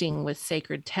interacting with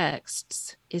sacred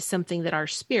texts is something that our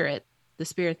spirit, the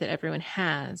spirit that everyone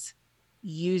has,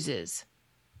 uses.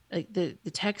 Like the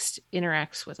text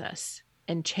interacts with us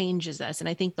and changes us. And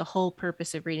I think the whole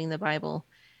purpose of reading the Bible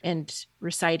and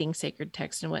reciting sacred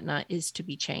text and whatnot is to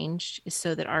be changed, is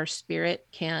so that our spirit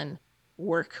can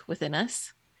work within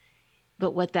us.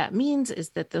 But what that means is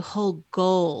that the whole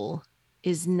goal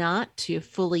is not to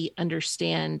fully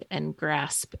understand and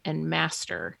grasp and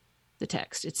master the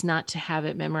text. It's not to have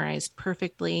it memorized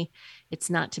perfectly. It's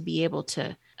not to be able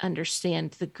to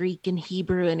understand the Greek and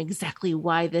Hebrew and exactly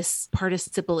why this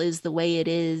participle is the way it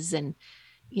is, and,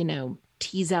 you know,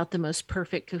 tease out the most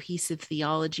perfect cohesive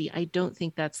theology. I don't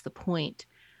think that's the point.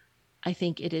 I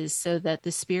think it is so that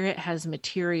the Spirit has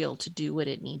material to do what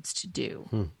it needs to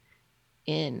do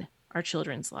in our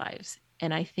children's lives.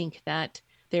 And I think that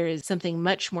there is something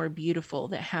much more beautiful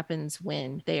that happens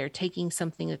when they are taking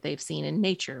something that they've seen in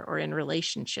nature or in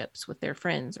relationships with their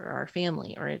friends or our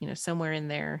family, or, you know, somewhere in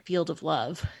their field of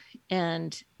love.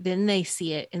 And then they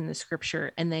see it in the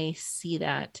scripture, and they see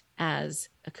that as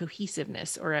a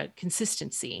cohesiveness or a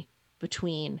consistency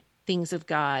between things of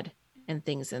God and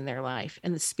things in their life,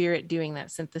 and the Spirit doing that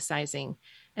synthesizing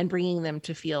and bringing them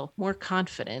to feel more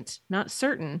confident, not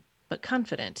certain, but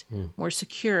confident, more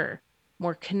secure,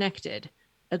 more connected,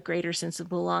 a greater sense of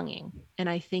belonging. And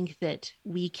I think that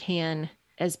we can,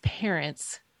 as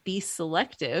parents, be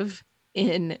selective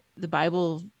in the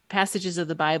Bible, passages of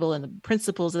the Bible and the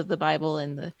principles of the Bible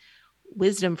and the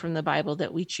wisdom from the Bible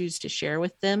that we choose to share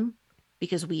with them,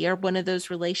 because we are one of those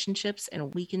relationships,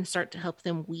 and we can start to help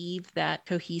them weave that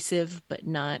cohesive but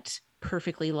not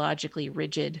perfectly logically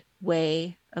rigid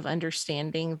way of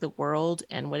understanding the world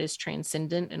and what is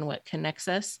transcendent and what connects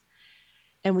us.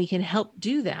 And we can help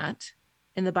do that.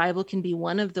 And the Bible can be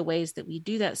one of the ways that we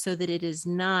do that, so that it is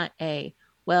not a,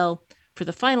 well, for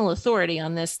the final authority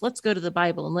on this, let's go to the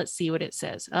Bible and let's see what it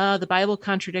says. The Bible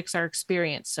contradicts our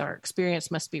experience, so our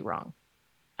experience must be wrong.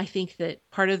 I think that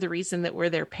part of the reason that we're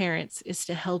their parents is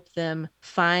to help them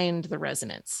find the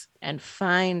resonance and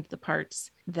find the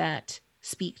parts that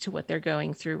speak to what they're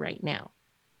going through right now.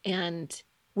 And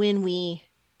when we,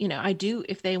 you know, I do,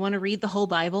 if they want to read the whole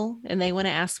Bible and they want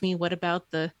to ask me, what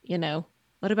about the, you know,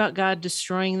 what about God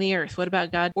destroying the earth? What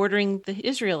about God ordering the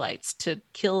Israelites to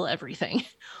kill everything?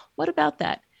 What about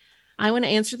that? I want to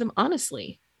answer them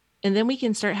honestly. And then we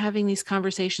can start having these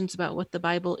conversations about what the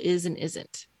Bible is and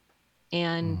isn't.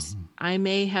 And I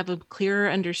may have a clearer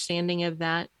understanding of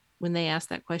that when they ask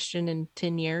that question in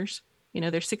 10 years. You know,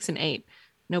 they're 6 and 8.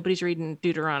 Nobody's reading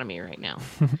Deuteronomy right now.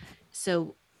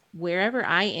 So wherever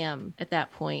I am at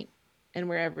that point and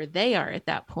wherever they are at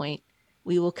that point,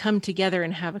 we will come together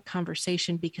and have a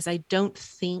conversation, because I don't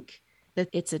think that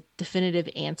it's a definitive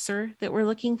answer that we're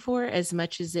looking for as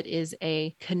much as it is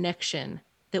a connection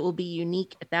that will be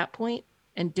unique at that point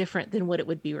and different than what it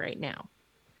would be right now.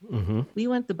 We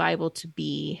want the Bible to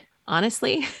be,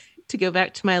 honestly, to go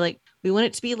back to my, we want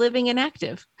it to be living and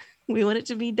active. We want it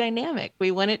to be dynamic.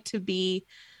 We want it to be,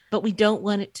 but we don't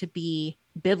want it to be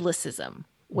biblicism,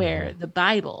 where the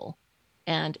Bible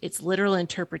and its literal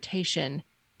interpretation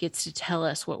gets to tell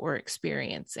us what we're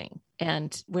experiencing,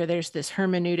 and where there's this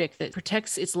hermeneutic that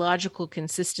protects its logical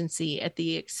consistency at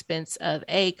the expense of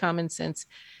A, common sense,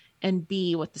 and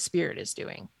B, what the Spirit is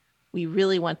doing. We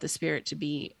really want the Spirit to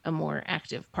be a more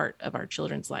active part of our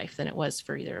children's life than it was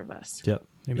for either of us. Yep.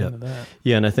 Amen to that.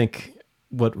 Yeah, and I think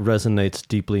what resonates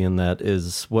deeply in that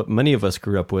is what many of us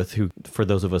grew up with, for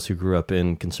those of us who grew up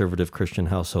in conservative Christian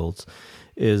households,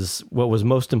 is what was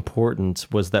most important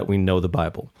was that we know the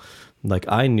Bible. Like,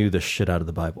 I knew the shit out of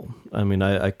the Bible. I mean,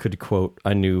 I could quote,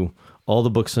 I knew all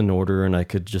the books in order, and I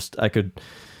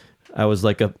was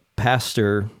like a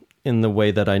pastor in the way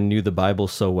that I knew the Bible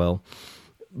so well.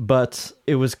 But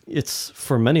it's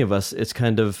for many of us, it's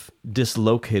kind of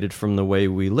dislocated from the way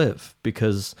we live,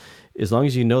 because as long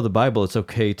as you know the Bible, it's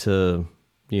okay to,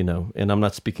 and I'm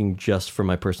not speaking just from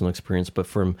my personal experience, but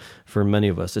for many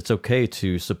of us, it's okay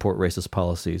to support racist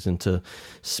policies and to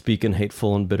speak in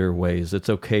hateful and bitter ways. It's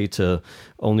okay to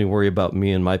only worry about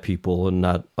me and my people and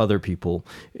not other people,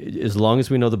 as long as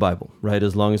we know the Bible, right?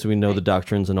 As long as we know the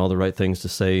doctrines and all the right things to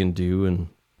say and do, and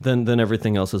then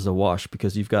everything else is a wash,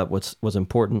 because you've got what's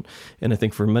important. And I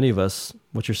think for many of us,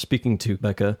 what you're speaking to,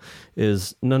 Bekah,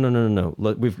 is no.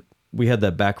 We had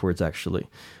that backwards, actually.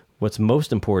 What's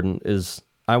most important is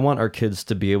I want our kids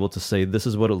to be able to say, this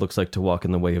is what it looks like to walk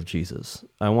in the way of Jesus.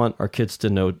 I want our kids to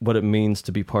know what it means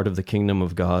to be part of the kingdom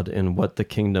of God and what the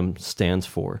kingdom stands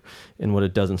for and what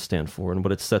it doesn't stand for and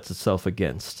what it sets itself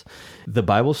against. The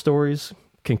Bible stories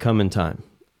can come in time,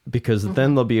 because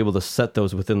then they'll be able to set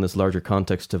those within this larger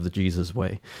context of the Jesus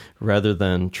way, rather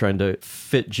than trying to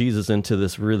fit Jesus into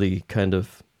this really kind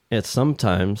of, at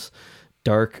sometimes,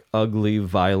 dark, ugly,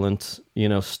 violent,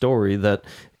 story that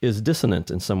is dissonant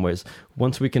in some ways.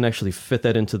 Once we can actually fit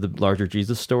that into the larger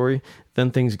Jesus story, then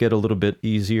things get a little bit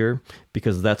easier,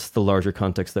 because that's the larger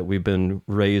context that we've been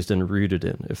raised and rooted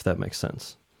in, if that makes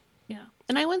sense. Yeah.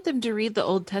 And I want them to read the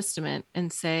Old Testament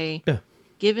and say,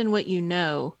 given what you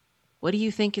know, what do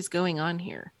you think is going on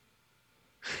here?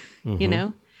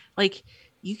 Like,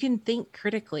 you can think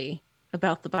critically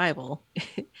about the Bible,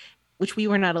 which we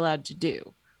were not allowed to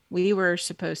do. We were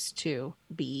supposed to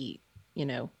be,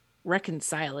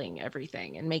 reconciling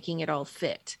everything and making it all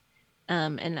fit.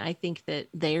 And I think that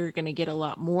they're going to get a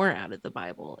lot more out of the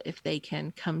Bible if they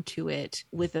can come to it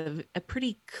with a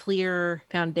pretty clear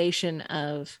foundation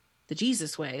of the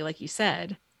Jesus way, like you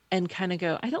said, and kind of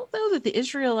go, I don't know that the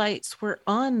Israelites were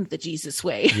on the Jesus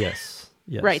way. Yes.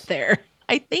 Right there.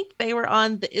 I think they were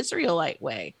on the Israelite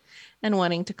way and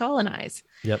wanting to colonize.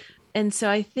 Yep. And so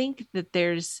I think that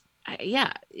there's,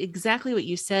 exactly what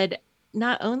you said.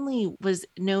 Not only was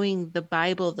knowing the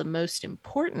Bible the most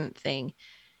important thing,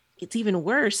 it's even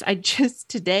worse.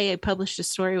 Today I published a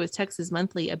story with Texas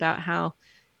Monthly about how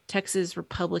Texas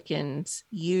Republicans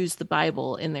use the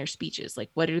Bible in their speeches. Like,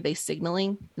 what are they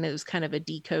signaling? And it was kind of a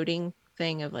decoding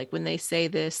thing of like, when they say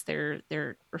this,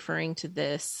 they're referring to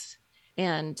this.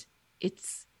 And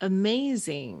it's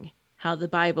amazing how the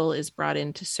Bible is brought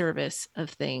into service of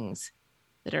things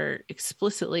that are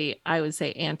explicitly, I would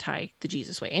say, anti the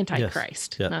Jesus way,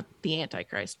 anti-Christ, not the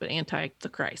Antichrist, but anti the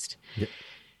Christ. Yep.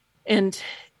 And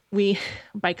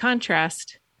by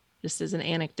contrast, just as an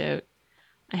anecdote,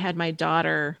 I had my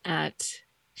daughter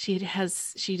she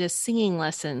does singing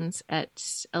lessons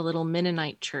at a little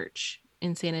Mennonite church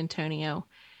in San Antonio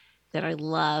that I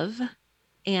love.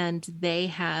 And they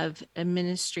have a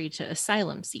ministry to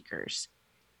asylum seekers.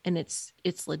 And it's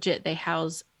legit. They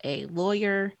house a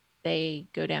lawyer. They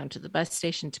go down to the bus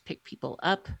station to pick people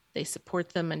up. They support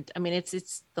them. And I mean,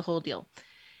 it's the whole deal.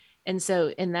 And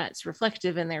that's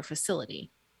reflective in their facility.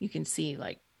 You can see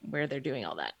like where they're doing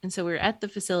all that. And so we were at the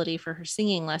facility for her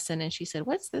singing lesson, and she said,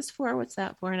 what's this for? What's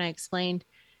that for? And I explained,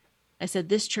 I said,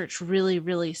 this church really,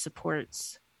 really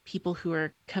supports people who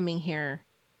are coming here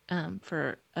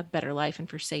for a better life and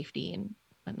for safety and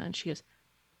whatnot. And she goes,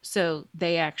 so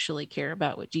they actually care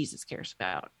about what Jesus cares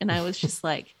about. And I was just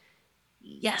like,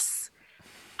 yes,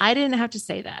 I didn't have to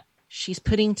say that. She's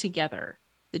putting together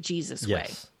the Jesus way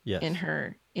in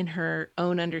her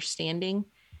own understanding.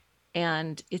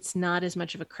 And it's not as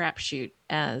much of a crapshoot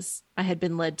as I had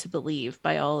been led to believe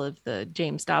by all of the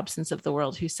James Dobsons of the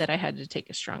world who said I had to take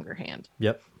a stronger hand.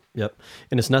 Yep.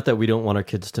 And it's not that we don't want our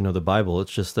kids to know the Bible.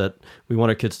 It's just that we want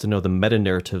our kids to know the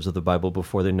meta-narratives of the Bible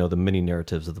before they know the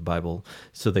mini-narratives of the Bible,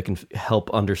 so they can help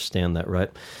understand that,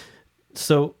 right?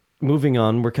 So moving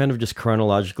on, we're kind of just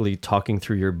chronologically talking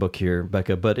through your book here,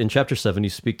 Bekah, but in chapter 7, you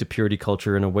speak to purity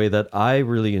culture in a way that I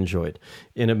really enjoyed,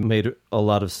 and it made a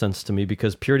lot of sense to me,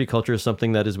 because purity culture is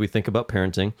something that, as we think about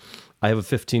parenting, I have a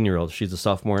 15-year-old. She's a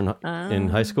sophomore in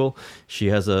high school. She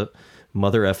has a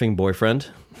mother effing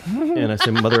boyfriend, and I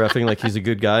say mother effing like he's a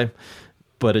good guy,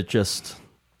 but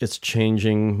it's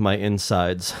changing my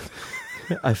insides.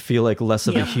 I feel like less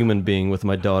of a human being with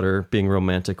my daughter being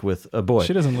romantic with a boy.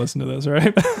 She doesn't listen to this,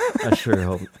 right? I sure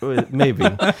hope. Maybe.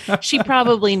 She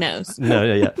probably knows.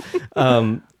 No.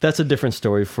 That's a different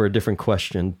story for a different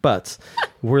question. But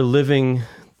we're living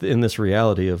in this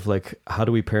reality of like, how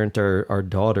do we parent our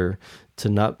daughter to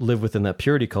not live within that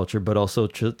purity culture, but also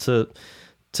to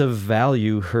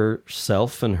value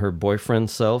herself and her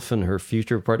boyfriend's self and her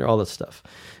future partner, all that stuff.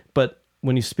 But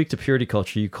when you speak to purity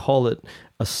culture, you call it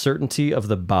a certainty of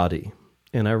the body.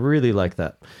 And I really like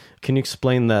that. Can you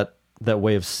explain that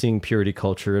way of seeing purity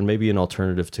culture and maybe an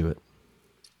alternative to it?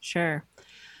 Sure.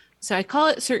 So I call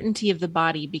it certainty of the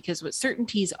body because what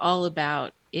certainty is all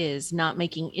about is not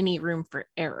making any room for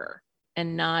error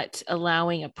and not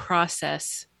allowing a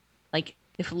process. Like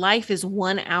if life is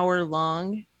 1 hour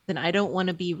long, then I don't want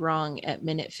to be wrong at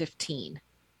minute 15.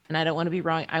 And I don't want to be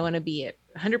wrong. I want to be at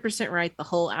 100% right the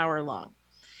whole hour long.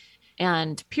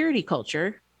 And purity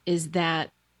culture is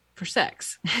that for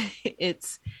sex.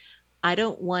 It's, I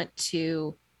don't want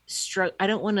to I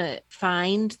don't want to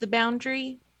find the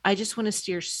boundary. I just want to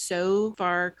steer so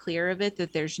far clear of it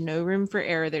that there's no room for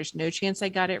error. There's no chance I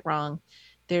got it wrong.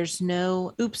 There's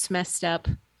no oops, messed up,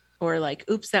 or like,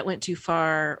 oops, that went too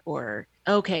far, or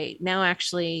okay, now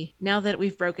that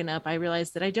we've broken up, I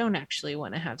realize that I don't actually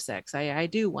want to have sex. I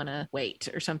do want to wait,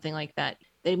 or something like that.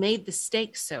 They made the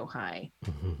stakes so high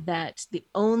that the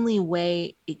only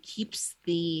way it keeps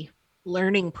the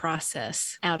learning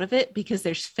process out of it, because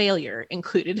there's failure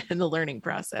included in the learning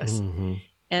process.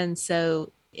 And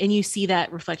so, and you see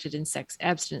that reflected in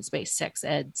abstinence-based sex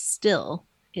ed still,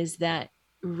 is that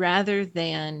rather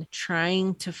than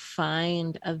trying to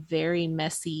find a very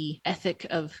messy ethic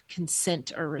of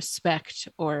consent or respect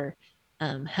or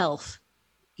health,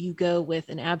 you go with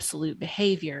an absolute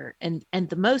behavior and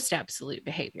the most absolute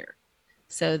behavior,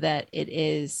 so that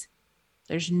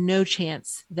there's no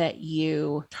chance that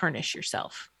you tarnish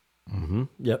yourself.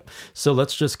 Yep. So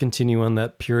let's just continue on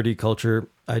that purity culture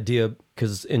idea,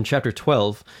 because in chapter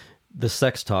 12, the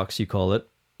sex talks, you call it,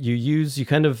 you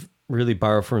kind of really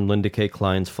borrow from Linda K.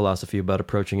 Klein's philosophy about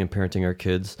approaching and parenting our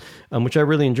kids, which I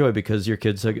really enjoy, because your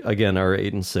kids, again, are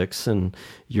 8 and 6, and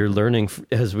you're learning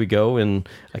as we go. And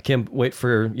I can't wait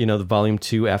for, the volume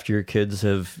 2 after your kids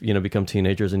have, become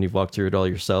teenagers and you've walked through it all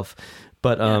yourself.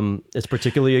 But it's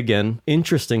particularly, again,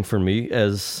 interesting for me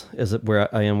as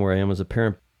where I am as a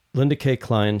parent. Linda K.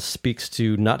 Klein speaks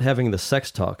to not having the sex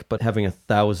talk, but having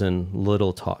 1,000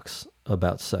 little talks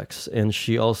about sex. And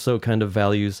she also kind of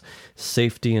values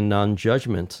safety and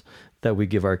non-judgment that we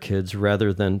give our kids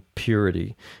rather than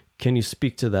purity. Can you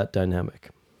speak to that dynamic?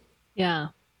 Yeah.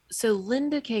 So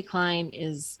Linda K. Klein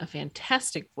is a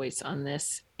fantastic voice on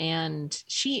this, and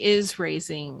she is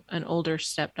raising an older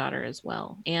stepdaughter as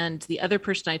well. And the other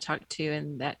person I talked to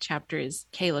in that chapter is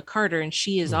Kayla Carter, and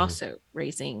she is also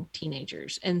raising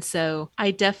teenagers. And so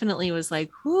I definitely was like,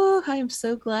 whoo, I'm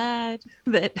so glad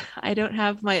that I don't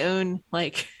have my own,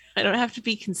 I don't have to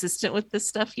be consistent with this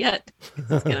stuff yet.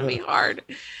 It's going to be hard.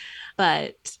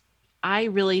 But I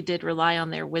really did rely on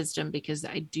their wisdom, because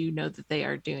I do know that they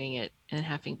are doing it and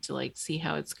having to see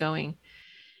how it's going.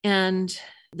 And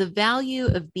the value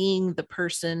of being the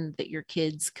person that your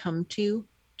kids come to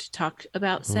talk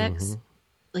about sex,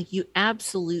 you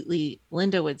absolutely,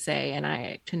 Linda would say, and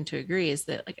I tend to agree, is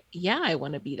that I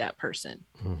want to be that person.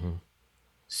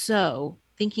 So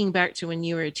thinking back to when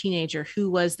you were a teenager, who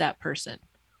was that person?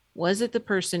 Was it the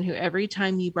person who every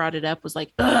time you brought it up was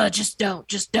like, just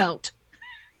don't?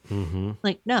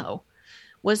 No.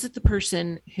 Was it the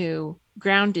person who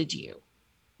grounded you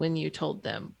when you told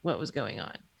them what was going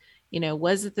on?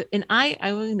 Was it and I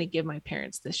was going to give my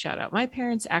parents this shout out. My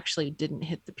parents actually didn't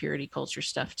hit the purity culture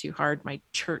stuff too hard. My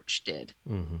church did.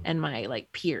 And my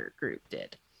peer group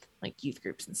did, youth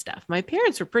groups and stuff. My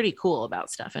parents were pretty cool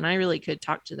about stuff, and I really could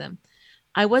talk to them.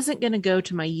 I wasn't going to go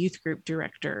to my youth group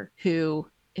director, who,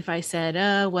 if I said,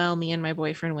 well, me and my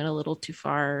boyfriend went a little too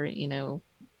far,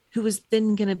 who was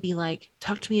then going to be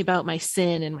talk to me about my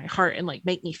sin and my heart and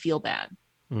make me feel bad.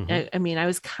 I mean, I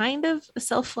was kind of a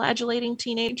self-flagellating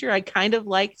teenager. I kind of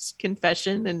liked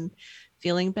confession and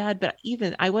feeling bad, but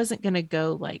even I wasn't going to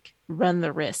go run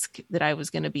the risk that I was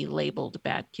going to be labeled a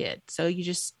bad kid. So you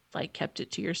just kept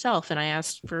it to yourself. And I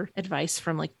asked for advice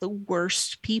from the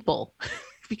worst people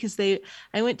because I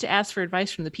went to ask for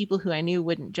advice from the people who I knew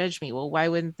wouldn't judge me. Well, why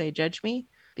wouldn't they judge me?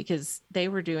 Because they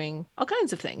were doing all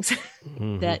kinds of things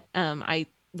that I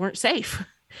weren't safe.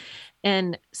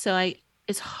 And so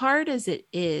as hard as it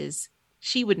is,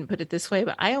 she wouldn't put it this way,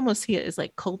 but I almost see it as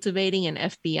cultivating an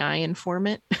FBI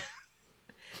informant.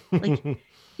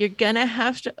 You're going to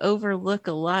have to overlook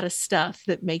a lot of stuff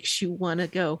that makes you want to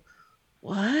go,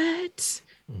 what?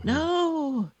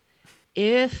 No.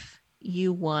 If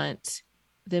you want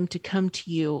them to come to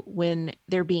you when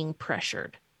they're being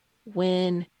pressured,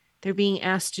 when they're being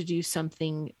asked to do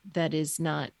something that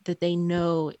they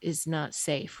know is not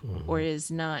safe or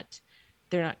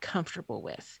they're not comfortable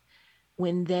with,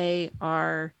 when they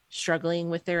are struggling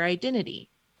with their identity,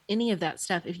 any of that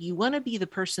stuff. If you want to be the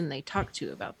person they talk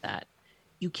to about that,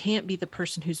 you can't be the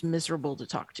person who's miserable to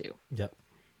talk to. Yep.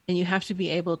 And you have to be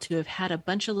able to have had a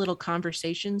bunch of little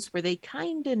conversations where they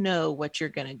kind of know where you're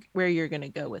going to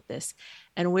go with this,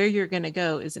 and where you're going to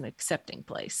go is an accepting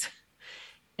place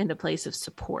and a place of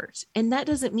support. And that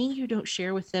doesn't mean you don't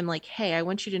share with them hey, I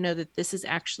want you to know that this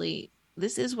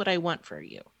this is what I want for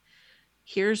you.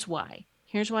 Here's why.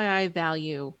 Here's why I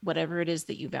value whatever it is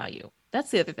that you value.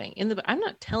 That's the other thing. I'm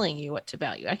not telling you what to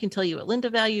value. I can tell you what Linda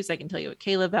values. I can tell you what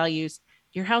Kayla values.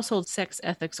 Your household sex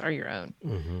ethics are your own.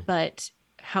 Mm-hmm. But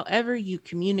however you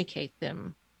communicate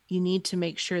them, you need to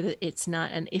make sure that it's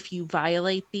not, and if you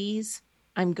violate these,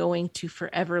 I'm going to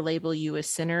forever label you a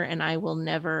sinner, and I will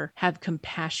never have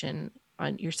compassion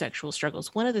on your sexual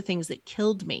struggles. One of the things that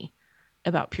killed me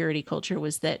about purity culture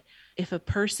was that if a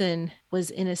person was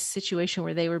in a situation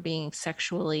where they were being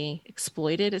sexually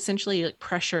exploited, essentially like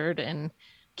pressured and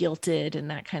guilted and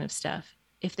that kind of stuff,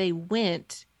 if they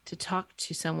went to talk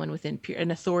to someone within an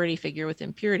authority figure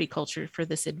within purity culture for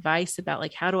this advice about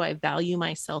like, how do I value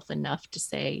myself enough to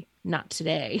say not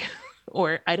today,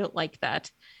 or I don't like that,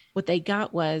 what they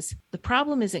got was, the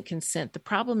problem isn't consent. The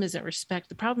problem isn't respect.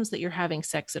 The problem is that you're having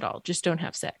sex at all. Just don't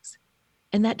have sex.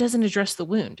 And that doesn't address the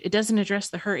wound. It doesn't address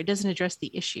the hurt. It doesn't address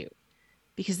the issue,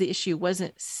 because the issue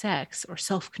wasn't sex or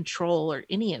self-control or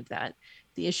any of that.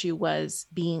 The issue was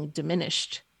being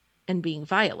diminished and being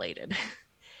violated.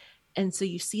 And so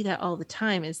you see that all the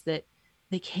time, is that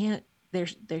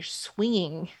they're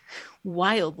swinging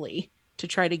wildly to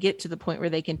try to get to the point where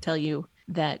they can tell you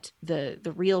that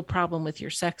the real problem with your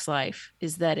sex life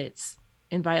is that it's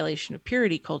in violation of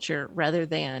purity culture, rather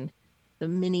than the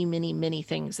many, many, many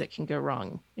things that can go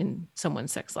wrong in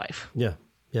someone's sex life. Yeah.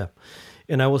 Yeah.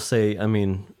 And I will say, I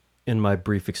mean, in my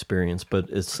brief experience, but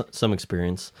it's some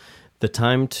experience, the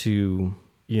time to,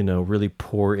 really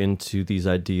pour into these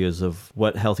ideas of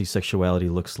what healthy sexuality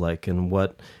looks like and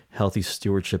what healthy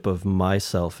stewardship of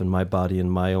myself and my body and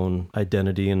my own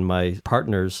identity and my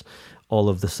partners, all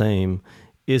of the same,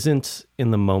 isn't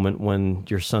in the moment when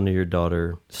your son or your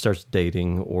daughter starts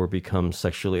dating or becomes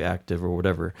sexually active or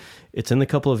whatever. It's in the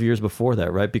couple of years before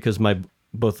that, right? Because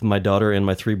both my daughter and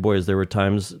my 3 boys, there were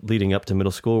times leading up to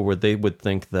middle school where they would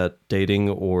think that dating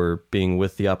or being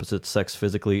with the opposite sex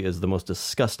physically is the most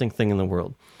disgusting thing in the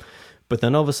world. But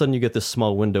then all of a sudden you get this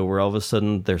small window where all of a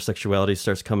sudden their sexuality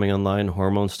starts coming online,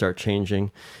 hormones start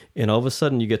changing, and all of a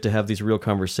sudden you get to have these real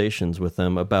conversations with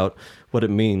them about what it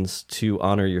means to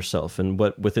honor yourself, and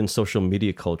what within social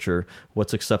media culture,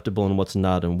 what's acceptable and what's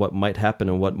not, and what might happen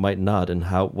and what might not, and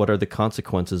what are the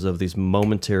consequences of these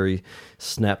momentary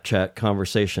Snapchat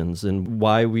conversations, and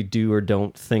why we do or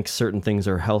don't think certain things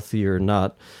are healthy or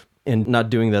not, and not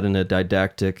doing that in a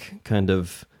didactic kind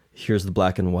of, here's the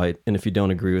black and white, and if you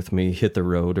don't agree with me, hit the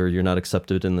road, or you're not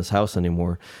accepted in this house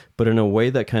anymore, but in a way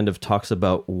that kind of talks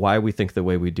about why we think the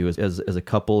way we do as a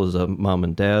couple, as a mom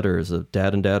and dad, or as a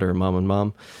dad and dad, or a mom and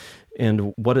mom,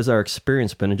 and what has our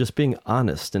experience been, and just being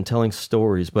honest and telling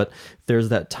stories. But there's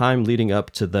that time leading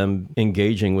up to them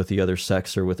engaging with the other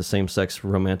sex or with the same sex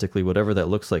romantically, whatever that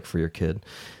looks like for your kid,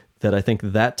 that I think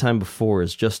that time before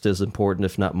is just as important,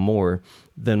 if not more,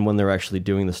 than when they're actually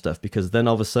doing the stuff. Because then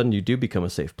all of a sudden you do become a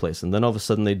safe place. And then all of a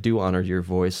sudden they do honor your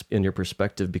voice and your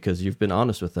perspective because you've been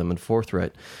honest with them and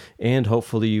forthright. And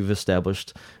hopefully you've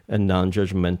established a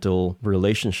non-judgmental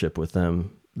relationship with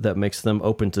them that makes them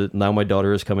open to, now my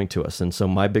daughter is coming to us. And so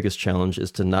my biggest challenge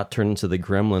is to not turn into the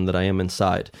gremlin that I am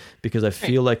inside, because I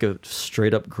feel like a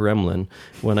straight up gremlin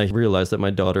when I realize that my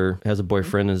daughter has a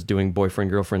boyfriend and is doing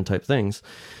boyfriend-girlfriend type things.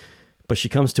 But she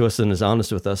comes to us and is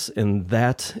honest with us, and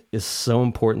that is so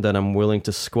important that I'm willing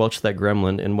to squelch that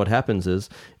gremlin. And what happens is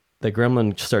that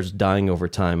gremlin starts dying over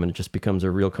time, and it just becomes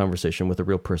a real conversation with a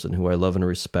real person who I love and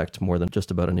respect more than just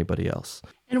about anybody else.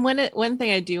 And one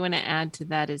thing I do want to add to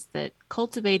that is that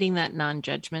cultivating that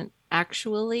non-judgment,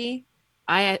 actually,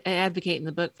 I advocate in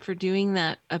the book for doing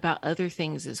that about other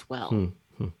things as well.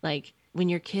 Like when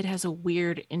your kid has a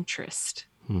weird interest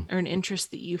or an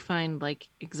interest that you find like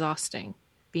exhausting,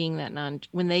 being that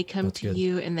when they come That's to good.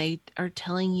 You and they are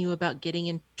telling you about getting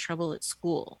in trouble at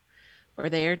school, or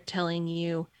they are telling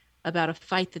you about a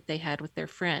fight that they had with their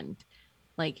friend,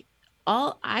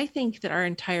 I think that our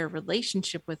entire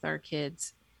relationship with our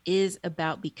kids is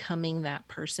about becoming that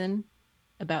person,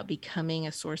 about becoming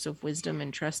a source of wisdom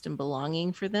and trust and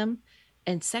belonging for them.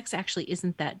 And sex actually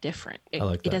isn't that different.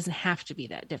 It doesn't have to be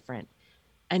that different.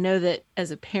 I know that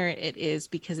as a parent it is,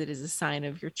 because it is a sign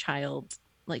of your child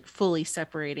fully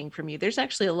separating from you. There's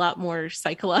actually a lot more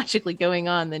psychologically going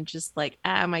on than just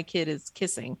my kid is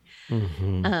kissing.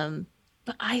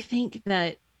 But I think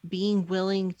that being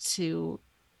willing to,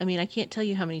 I can't tell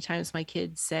you how many times my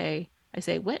kids I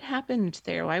say, what happened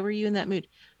there? Why were you in that mood?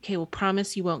 Okay, well,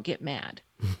 promise you won't get mad,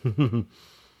 and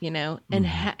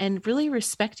really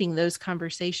respecting those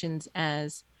conversations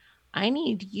as, I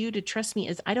need you to trust me,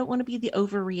 as I don't want to be the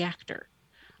overreactor.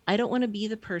 I don't want to be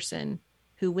the person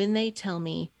who, when they tell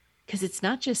me, because it's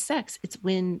not just sex. It's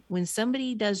when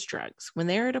somebody does drugs, when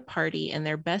they're at a party and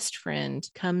their best friend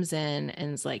comes in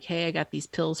and is like, hey, I got these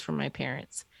pills from my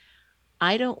parents.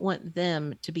 I don't want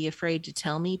them to be afraid to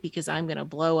tell me, because I'm going to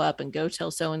blow up and go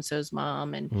tell so-and-so's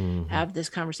mom and have this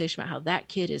conversation about how that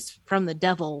kid is from the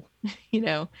devil.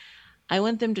 I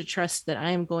want them to trust that I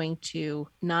am going to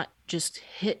not just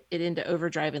hit it into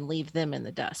overdrive and leave them in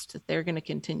the dust, that they're going to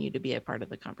continue to be a part of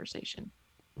the conversation.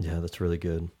 Yeah, that's really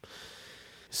good.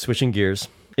 Switching gears,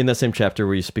 in that same chapter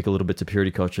where you speak a little bit to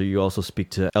purity culture, you also speak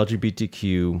to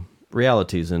LGBTQ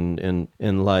realities in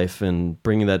life and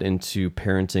bringing that into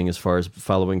parenting as far as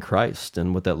following Christ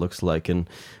and what that looks like. And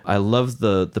I love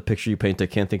the picture you paint. I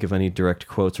can't think of any direct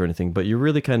quotes or anything, but you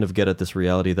really kind of get at this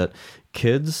reality that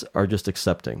kids are just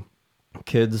accepting.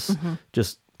 Kids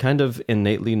just kind of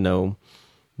innately know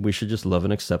we should just love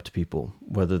and accept people,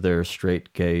 whether they're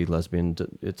straight, gay, lesbian.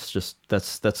 It's just,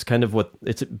 that's kind of what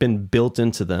it's been built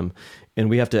into them. And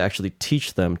we have to actually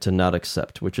teach them to not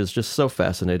accept, which is just so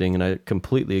fascinating. And I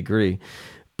completely agree.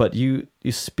 But you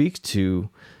speak to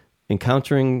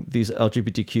encountering these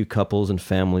LGBTQ couples and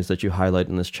families that you highlight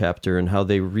in this chapter and how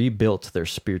they rebuilt their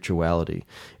spirituality.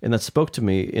 And that spoke to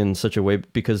me in such a way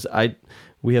because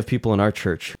we have people in our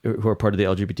church who are part of the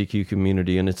LGBTQ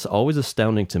community, and it's always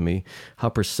astounding to me how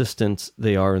persistent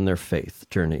they are in their faith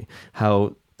journey,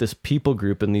 how this people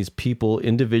group and these people,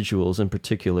 individuals in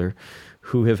particular,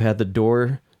 who have had the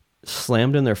door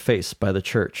slammed in their face by the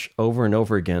church over and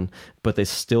over again, but they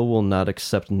still will not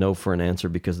accept no for an answer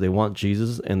because they want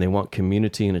Jesus and they want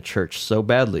community in a church so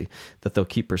badly that they'll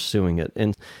keep pursuing it.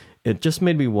 And it just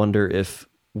made me wonder if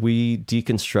we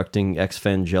deconstructing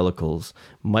Exvangelicals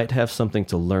might have something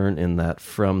to learn in that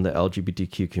from the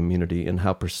LGBTQ community and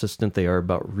how persistent they are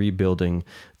about rebuilding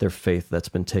their faith that's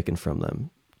been taken from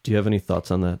them. Do you have any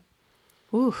thoughts on that?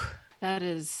 Ooh, that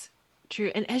is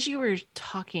true. And as you were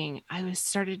talking, I was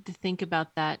started to think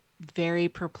about that very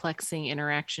perplexing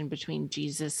interaction between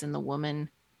Jesus and the woman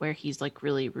where he's like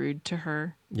really rude to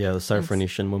her. Yeah, the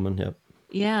Syrophoenician woman, yep.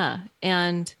 Yeah,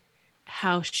 and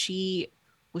how she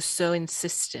was so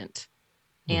insistent.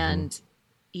 And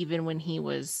even when he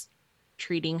was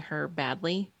treating her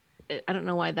badly, I don't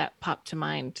know why that popped to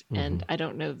mind. And I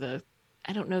don't know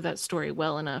that story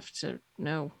well enough to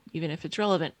know even if it's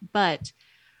relevant, but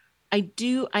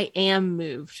I am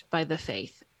moved by the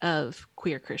faith of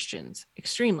queer Christians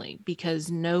extremely, because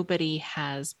nobody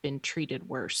has been treated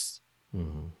worse.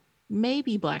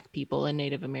 Maybe Black people and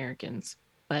Native Americans,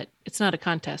 but it's not a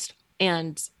contest.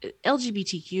 And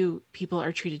LGBTQ people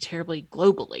are treated terribly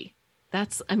globally.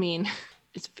 It's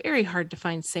very hard to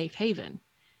find safe haven.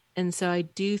 And so I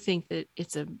do think that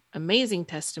it's an amazing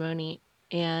testimony.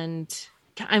 And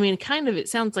it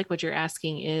sounds like what you're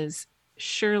asking is,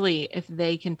 surely if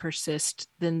they can persist,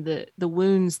 then the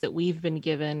wounds that we've been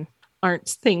given aren't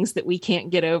things that we can't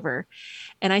get over.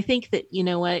 And I think that, you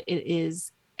know what, it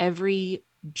is, every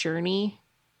journey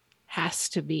has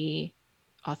to be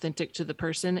authentic to the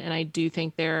person. And I do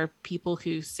think there are people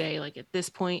who say, like, at this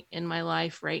point in my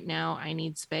life right now, I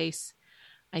need space.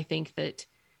 I think that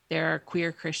there are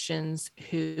queer Christians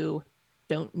who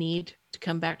don't need to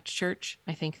come back to church.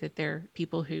 I think that there are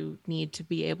people who need to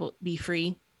be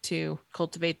free to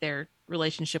cultivate their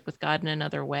relationship with God in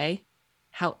another way.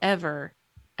 However,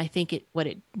 I think what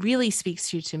it really speaks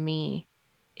to me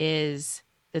is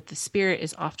that the Spirit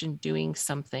is often doing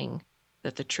something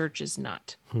that the church is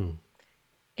not.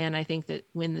 And I think that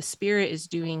when the Spirit is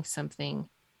doing something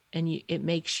and it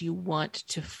makes you want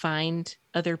to find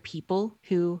other people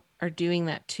who are doing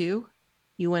that too.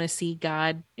 You want to see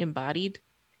God embodied.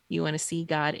 You want to see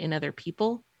God in other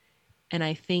people. And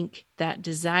I think that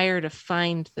desire to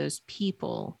find those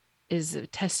people is a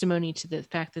testimony to the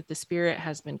fact that the Spirit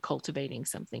has been cultivating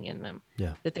something in them.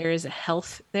 Yeah. That there is a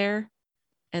health there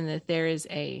and that there is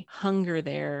a hunger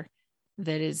there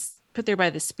that is put there by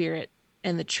the Spirit,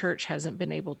 and the church hasn't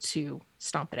been able to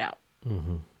stomp it out.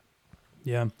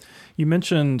 Yeah. You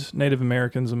mentioned Native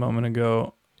Americans a moment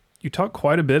ago. You talk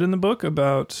quite a bit in the book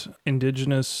about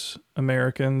Indigenous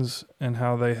Americans and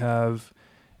how they have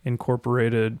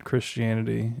incorporated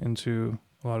Christianity into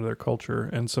a lot of their culture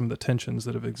and some of the tensions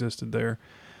that have existed there.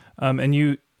 And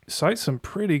you cite some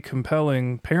pretty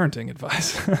compelling parenting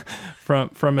advice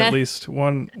from at least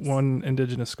one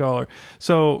Indigenous scholar.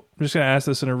 So I'm just going to ask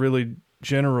this in a really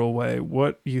general way.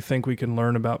 What do you think we can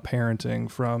learn about parenting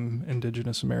from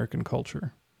Indigenous American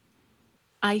culture?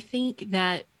 I think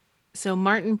that, so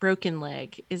Martin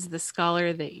Brokenleg is the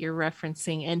scholar that you're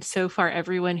referencing. And so far,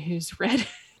 everyone who's read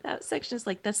that section is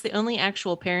like, that's the only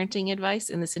actual parenting advice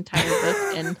in this entire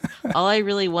book. And all I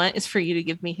really want is for you to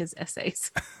give me his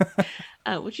essays.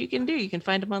 which you can do. You can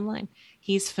find him online.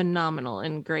 He's phenomenal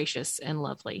and gracious and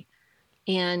lovely.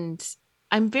 And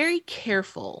I'm very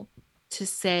careful to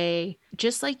say,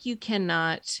 just like you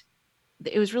cannot,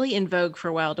 it was really in vogue for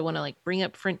a while to want to like bring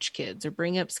up French kids or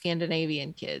bring up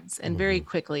Scandinavian kids. And very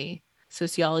quickly,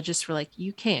 sociologists were like,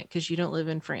 you can't because you don't live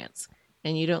in France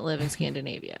and you don't live in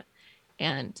Scandinavia.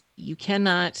 And you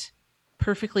cannot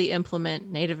perfectly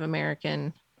implement Native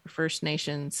American or First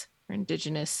Nations or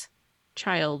Indigenous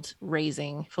child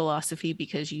raising philosophy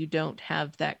because you don't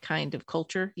have that kind of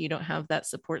culture. You don't have that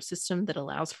support system that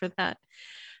allows for that.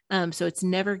 So it's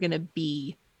never going to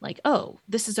be like, oh,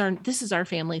 this is our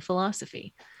family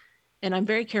philosophy. And I'm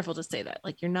very careful to say that,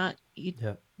 like, you're not,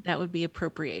 that would be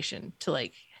appropriation to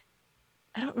like,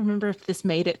 I don't remember if this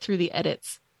made it through the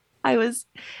edits. I was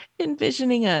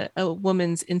envisioning a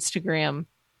woman's Instagram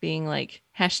being like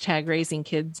hashtag raising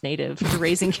kids native or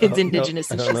raising kids indigenous.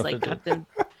 And she's like got them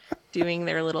doing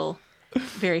their little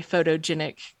very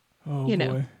photogenic,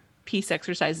 peace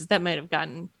exercises. That might have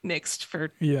gotten nixed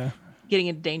for getting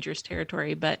into dangerous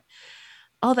territory. But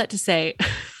all that to say,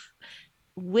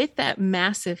 with that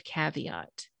massive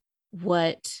caveat,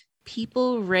 what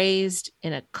people raised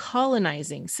in a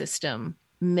colonizing system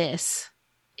miss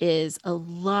is a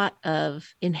lot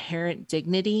of inherent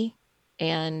dignity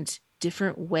and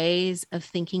different ways of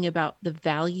thinking about the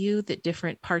value that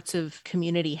different parts of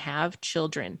community have: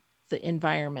 children, the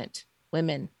environment,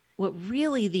 women. What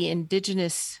really the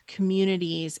indigenous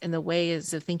communities and the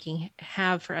ways of thinking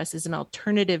have for us is an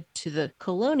alternative to the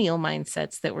colonial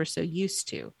mindsets that we're so used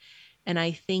to. And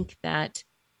I think that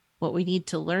what we need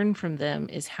to learn from them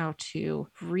is how to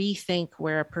rethink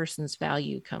where a person's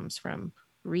value comes from,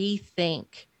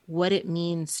 rethink what it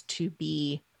means to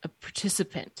be a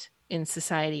participant in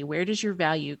society. Where does your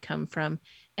value come from?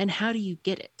 And how do you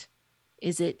get it?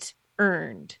 Is it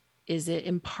earned? Is it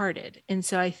imparted? And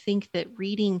so I think that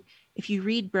if you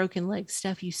read Broken Leg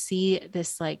stuff, you see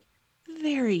this like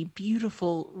very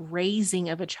beautiful raising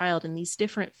of a child in these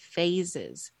different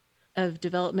phases of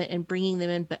development and bringing them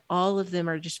in, but all of them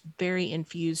are just very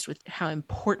infused with how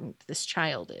important this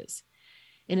child is.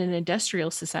 In an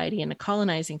industrial society, in a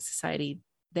colonizing society,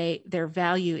 their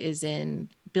value is in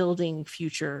building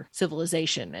future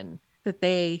civilization, and that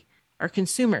they are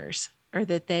consumers, or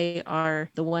that they are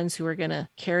the ones who are going to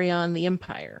carry on the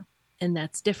empire. And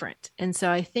that's different. And so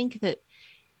I think that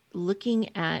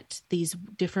looking at these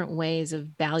different ways of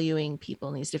valuing people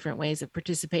and these different ways of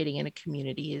participating in a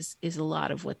community is a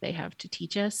lot of what they have to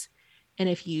teach us. And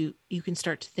if you can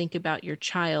start to think about your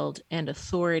child and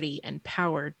authority and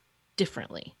power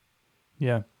differently.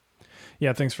 Yeah.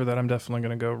 Yeah, thanks for that. I'm definitely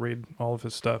going to go read all of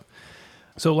his stuff.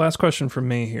 So last question from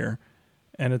me here,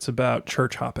 and it's about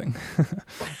church hopping.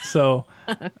 So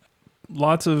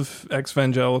lots of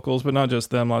ex-evangelicals, but not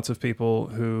just them, lots of people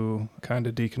who kind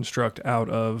of deconstruct out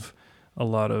of a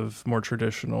lot of more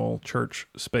traditional church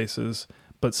spaces,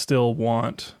 but still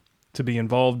want to be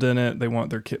involved in it. They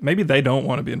want their kid, maybe they don't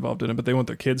want to be involved in it, but they want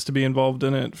their kids to be involved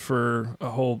in it for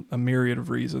a myriad of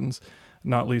reasons,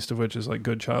 not least of which is like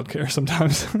good childcare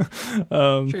sometimes.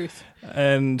 Truth.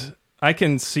 And I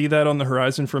can see that on the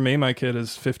horizon for me. My kid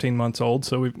is 15 months old,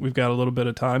 so we've got a little bit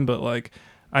of time, but like,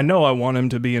 I know I want him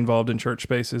to be involved in church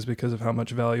spaces because of how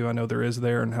much value I know there is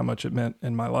there and how much it meant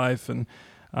in my life. And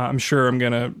I'm sure I'm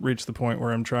going to reach the point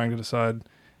where I'm trying to decide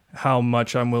how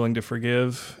much I'm willing to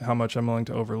forgive, how much I'm willing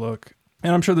to overlook.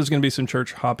 And I'm sure there's going to be some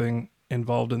church hopping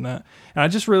involved in that. And I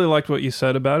just really liked what you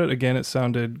said about it. Again, it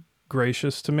sounded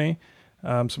gracious to me. So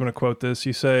I'm going to quote this.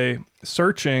 You say,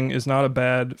 "Searching is not a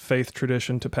bad faith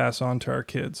tradition to pass on to our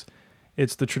kids.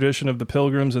 It's the tradition of the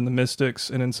pilgrims and the mystics,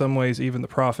 and in some ways even the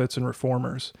prophets and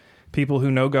reformers, people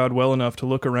who know God well enough to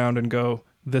look around and go,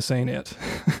 this ain't it."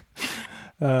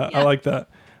 I like that.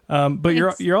 But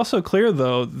you're also clear,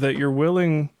 though, that you're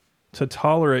willing to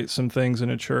tolerate some things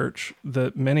in a church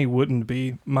that many wouldn't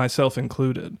be, myself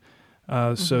included.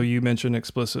 So you mentioned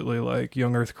explicitly, like,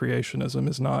 young earth creationism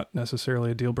is not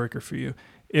necessarily a deal breaker for you.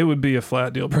 It would be a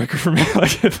flat deal breaker for me.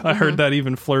 Like, if I heard that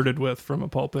even flirted with from a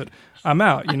pulpit, I'm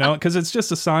out, because it's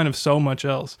just a sign of so much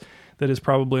else that is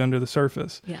probably under the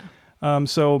surface. Yeah.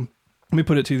 So let me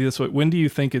put it to you this way. When do you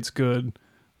think it's good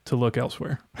to look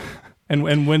elsewhere? and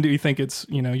when do you think it's,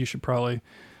 you should probably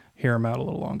hear them out a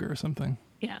little longer or something?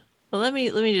 Yeah. Well, let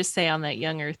me just say on that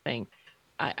young earth thing,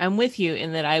 I'm with you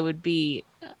in that I would be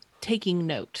taking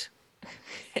note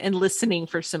and listening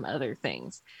for some other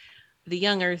things. The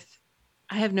young earth,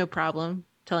 I have no problem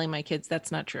telling my kids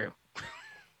that's not true.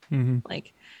 Mm-hmm.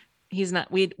 Like, he's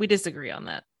not, we disagree on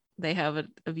that. They have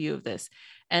a view of this,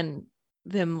 and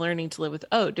them learning to live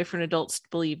with, different adults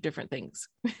believe different things.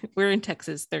 We're in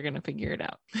Texas. They're going to figure it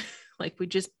out. Like we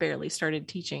just barely started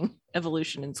teaching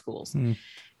evolution in schools. Hmm.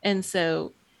 And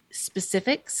so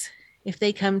specifics, if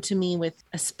they come to me with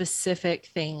a specific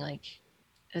thing, like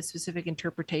a specific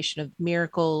interpretation of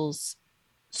miracles,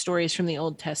 stories from the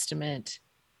Old Testament,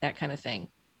 that kind of thing,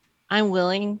 I'm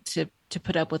willing to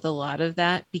put up with a lot of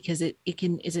that, because it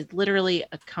literally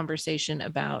a conversation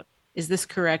about, is this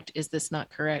correct? Is this not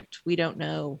correct? We don't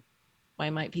know. Why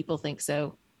might people think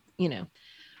so?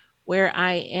 Where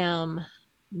I am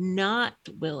not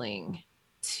willing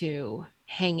to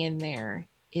hang in there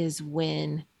is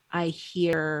when I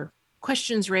hear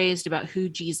questions raised about who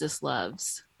Jesus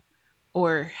loves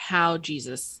or how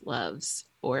Jesus loves,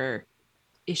 or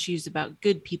issues about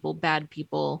good people, bad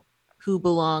people, who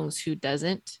belongs, who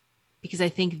doesn't, because I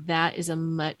think that is a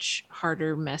much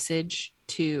harder message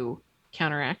to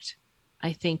counteract.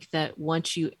 I think that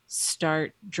once you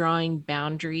start drawing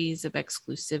boundaries of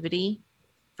exclusivity,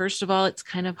 first of all, it's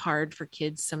kind of hard for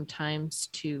kids sometimes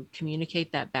to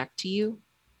communicate that back to you.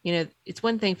 It's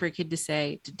one thing for a kid to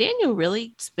say, did Daniel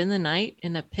really spend the night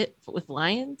in a pit with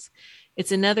lions?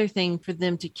 It's another thing for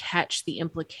them to catch the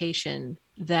implication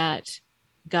that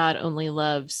God only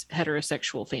loves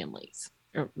heterosexual families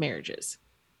or marriages.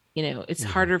 It's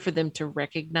harder for them to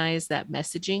recognize that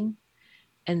messaging.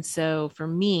 And so for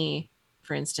me,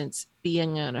 for instance,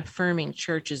 being an affirming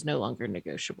church is no longer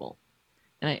negotiable.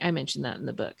 And I mentioned that in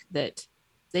the book, that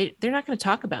they're not going to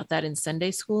talk about that in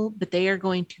Sunday school, but they are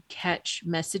going to catch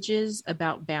messages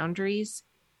about boundaries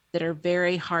that are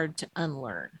very hard to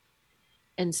unlearn.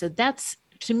 And so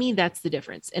to me, that's the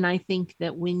difference. And I think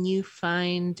that when you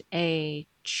find a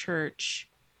church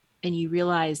and you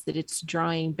realize that it's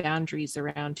drawing boundaries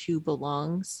around who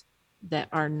belongs that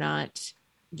are not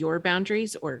your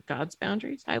boundaries or God's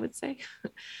boundaries, I would say,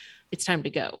 it's time to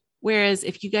go. Whereas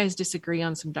if you guys disagree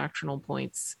on some doctrinal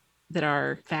points that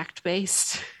are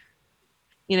fact-based,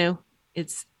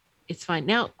 it's fine.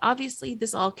 Now, obviously,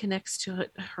 this all connects to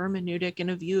a hermeneutic and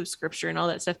a view of scripture and all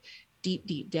that stuff deep,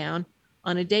 deep down.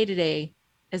 On a day-to-day,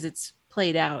 as it's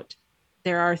played out,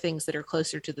 there are things that are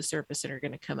closer to the surface and are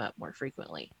going to come up more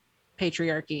frequently.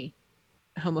 Patriarchy,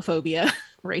 homophobia,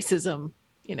 racism,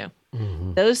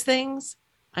 those things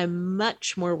I'm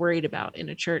much more worried about in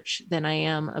a church than I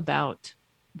am about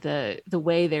the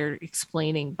way they're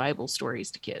explaining Bible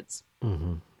stories to kids.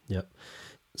 Mm-hmm. Yep.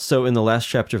 So in the last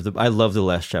chapter I love the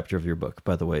last chapter of your book,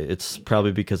 by the way. It's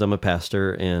probably because I'm a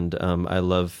pastor and I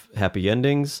love happy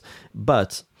endings,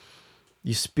 but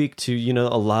you speak to,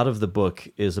 a lot of the book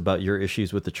is about your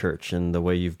issues with the church and the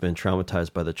way you've been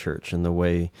traumatized by the church and the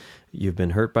way you've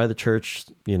been hurt by the church,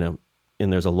 and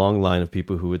there's a long line of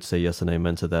people who would say yes and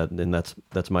amen to that. And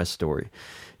that's my story.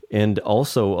 And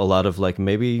also a lot of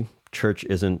maybe church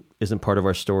isn't part of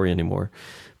our story anymore,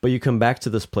 but you come back to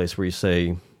this place where you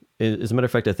say, as a matter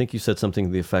of fact, I think you said something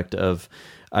to the effect of,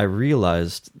 I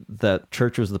realized that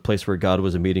church was the place where God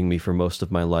was meeting me for most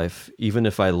of my life, even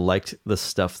if I liked the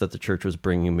stuff that the church was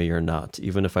bringing me or not,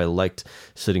 even if I liked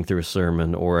sitting through a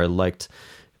sermon or I liked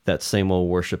that same old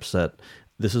worship set.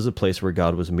 This is a place where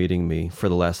God was meeting me for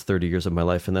the last 30 years of my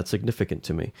life, and that's significant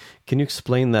to me. Can you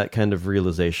explain that kind of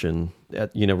realization at,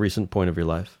 recent point of your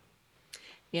life?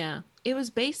 Yeah, it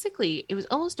was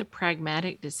almost a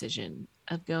pragmatic decision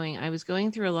of I was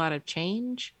going through a lot of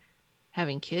change.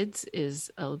 Having kids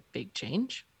is a big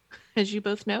change, as you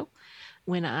both know.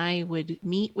 When I would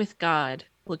meet with God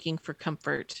looking for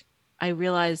comfort, I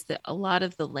realized that a lot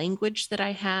of the language that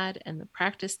I had and the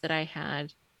practice that I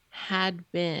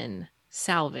had been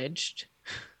salvaged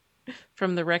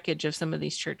from the wreckage of some of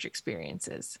these church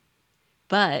experiences.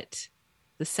 But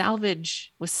the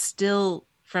salvage was still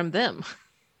from them.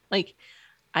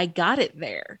 I got it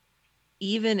there,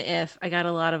 even if I got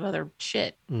a lot of other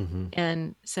shit. Mm-hmm.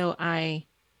 And so I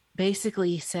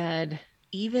basically said,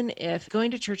 even if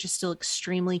going to church is still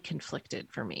extremely conflicted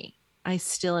for me, I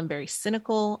still am very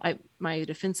cynical. My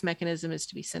defense mechanism is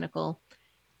to be cynical.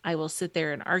 I will sit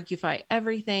there and argufy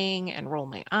everything and roll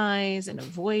my eyes and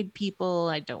avoid people.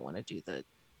 I don't want to do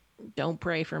don't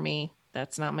pray for me.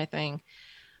 That's not my thing.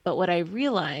 But what I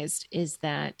realized is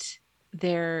that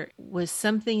there was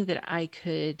something that I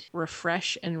could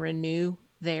refresh and renew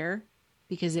there,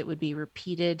 because it would be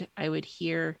repeated. I would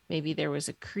hear maybe there was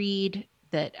a creed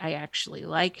that I actually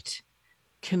liked.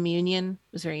 Communion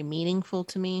was very meaningful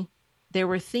to me. There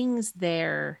were things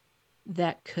there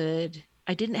that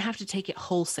I didn't have to take it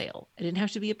wholesale. I didn't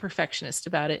have to be a perfectionist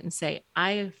about it and say,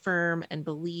 I affirm and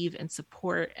believe and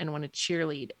support and want to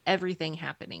cheerlead everything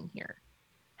happening here.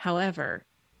 However,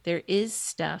 there is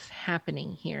stuff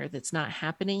happening here that's not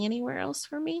happening anywhere else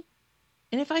for me.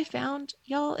 And if I found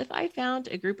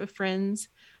a group of friends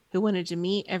who wanted to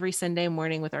meet every Sunday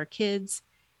morning with our kids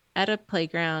at a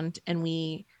playground and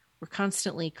we were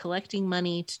constantly collecting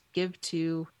money to give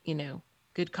to,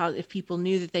 good cause. If people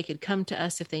knew that they could come to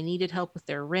us if they needed help with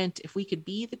their rent, if we could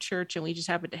be the church and we just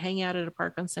happened to hang out at a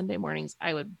park on Sunday mornings,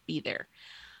 I would be there.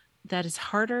 That is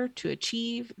harder to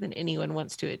achieve than anyone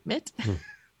wants to admit.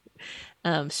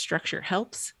 Structure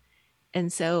helps.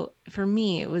 And so for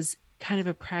me, it was kind of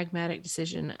a pragmatic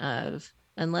decision of,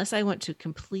 unless I want to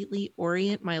completely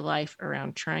orient my life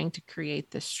around trying to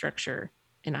create this structure,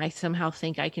 and I somehow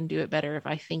think I can do it better if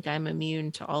I think I'm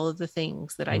immune to all of the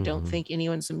things that I don't think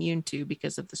anyone's immune to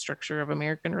because of the structure of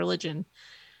American religion,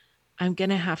 I'm going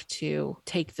to have to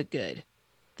take the good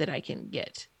that I can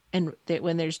get. And that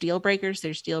when there's deal breakers,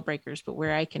 there's deal breakers, but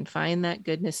where I can find that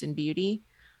goodness and beauty,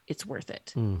 it's worth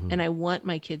it. And I want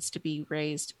my kids to be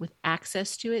raised with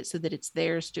access to it so that it's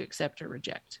theirs to accept or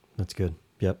reject. That's good.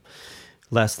 Yep.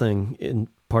 Last thing in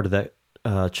part of that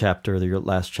chapter, your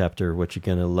last chapter, which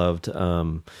again I loved,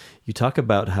 you talk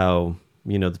about how,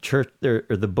 the church,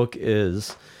 or the book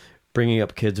is bringing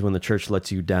up kids when the church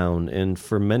lets you down. And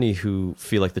for many who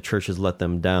feel like the church has let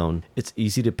them down, it's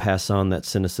easy to pass on that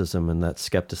cynicism and that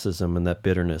skepticism and that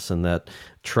bitterness and that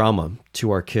trauma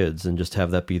to our kids and just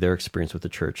have that be their experience with the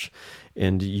church.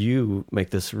 And you make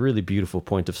this really beautiful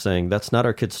point of saying that's not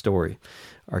our kids' story.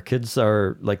 Our kids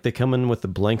are like, they come in with a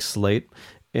blank slate,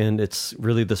 and it's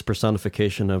really this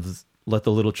personification of let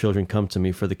the little children come to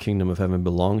me, for the kingdom of heaven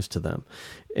belongs to them.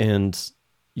 And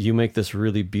you make this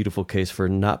really beautiful case for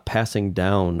not passing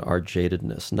down our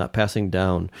jadedness, not passing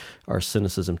down our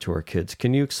cynicism to our kids.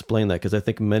 Can you explain that? Because I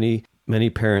think many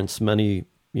parents,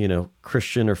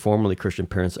 Christian or formerly Christian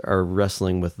parents are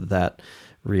wrestling with that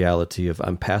reality of,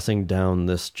 I'm passing down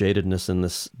this jadedness and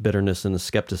this bitterness and the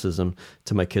skepticism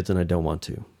to my kids, and I don't want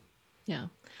to. Yeah.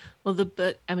 Well, the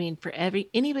book, for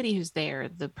anybody who's there,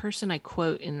 the person I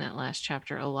quote in that last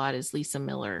chapter a lot is Lisa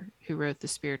Miller, who wrote The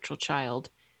Spiritual Child.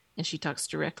 And she talks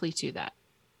directly to that,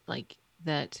 like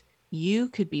that you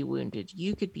could be wounded,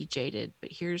 you could be jaded,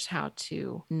 but here's how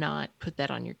to not put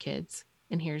that on your kids.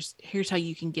 And here's how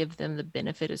you can give them the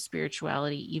benefit of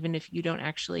spirituality, even if you don't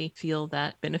actually feel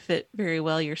that benefit very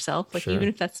well yourself. Like, even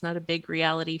if that's not a big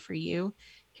reality for you,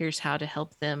 here's how to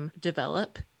help them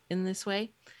develop in this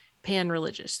way.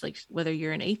 Pan-religious, like whether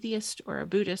you're an atheist or a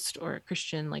Buddhist or a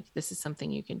Christian, like this is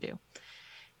something you can do.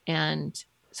 And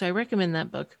so I recommend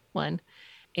that book, one.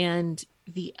 And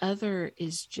the other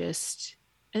is just,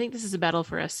 I think this is a battle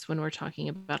for us when we're talking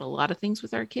about a lot of things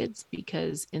with our kids,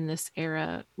 because in this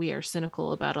era, we are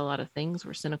cynical about a lot of things.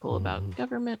 We're cynical about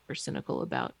government. We're cynical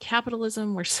about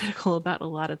capitalism. We're cynical about a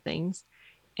lot of things.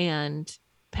 And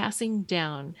passing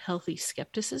down healthy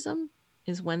skepticism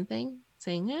is one thing.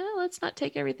 Saying, let's not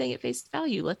take everything at face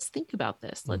value. Let's think about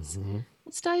this. Let's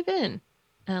dive in.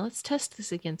 Let's test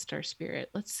this against our spirit.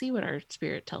 Let's see what our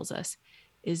spirit tells us,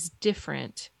 is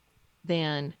different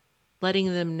than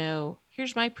letting them know,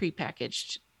 here's my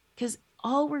prepackaged. Because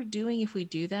all we're doing if we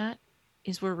do that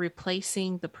is we're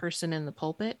replacing the person in the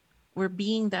pulpit. We're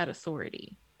being that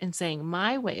authority and saying,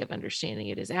 my way of understanding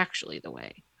it is actually the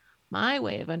way. My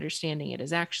way of understanding it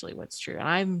is actually what's true.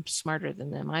 I'm smarter than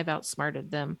them. I've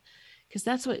outsmarted them. Because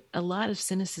that's what a lot of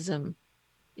cynicism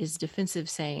is, defensive,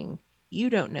 saying, you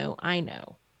don't know, I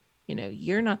know.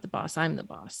 You're not the boss, I'm the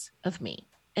boss of me.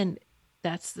 And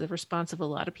that's the response of a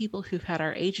lot of people who've had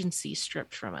our agency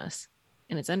stripped from us.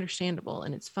 And it's understandable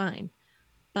and it's fine.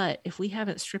 But if we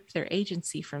haven't stripped their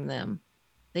agency from them,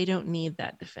 they don't need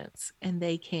that defense. And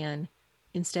they can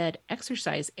instead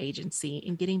exercise agency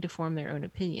in getting to form their own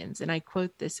opinions. And I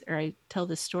quote this, or I tell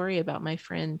this story about my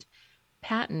friend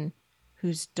Patton,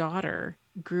 whose daughter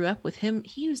grew up with him.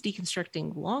 He was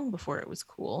deconstructing long before it was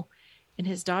cool. And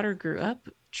his daughter grew up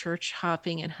church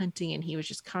hopping and hunting, and he was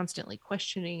just constantly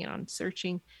questioning and on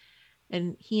searching.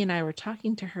 And he and I were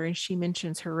talking to her, and she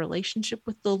mentions her relationship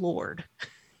with the Lord.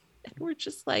 And we're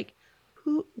just like,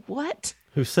 what?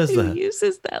 Who says that? Who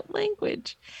uses that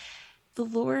language? The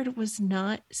Lord was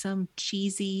not some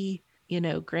cheesy,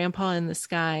 grandpa in the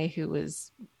sky who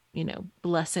was,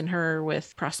 blessing her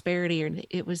with prosperity. Or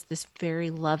it was this very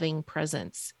loving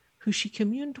presence who she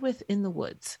communed with in the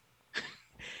woods.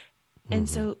 And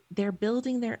so they're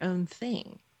building their own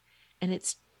thing. And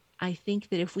I think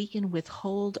that if we can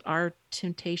withhold our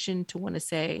temptation to want to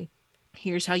say,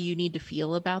 here's how you need to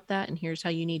feel about that, and here's how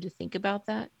you need to think about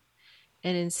that,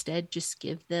 and instead just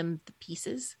give them the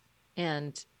pieces.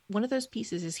 And one of those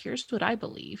pieces is, here's what I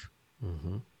believe.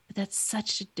 But that's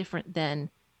such a different than,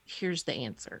 here's the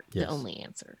answer, the only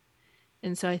answer.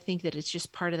 And so I think that it's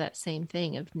just part of that same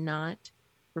thing of not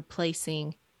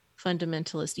replacing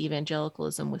fundamentalist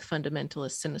evangelicalism with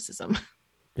fundamentalist cynicism.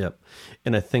 Yep.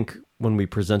 And I think when we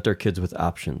present our kids with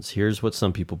options, here's what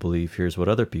some people believe, here's what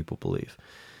other people believe,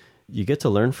 you get to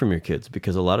learn from your kids,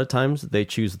 because a lot of times they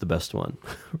choose the best one,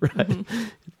 right?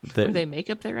 Mm-hmm. Or they make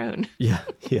up their own. Yeah.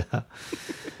 Yeah.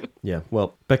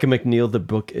 Well, Bekah McNeel, the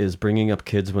book is Bringing Up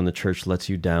Kids When the Church Lets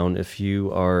You Down. If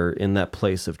you are in that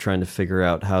place of trying to figure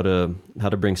out how to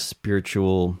bring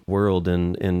spiritual world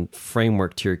and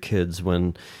framework to your kids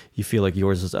when you feel like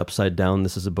yours is upside down,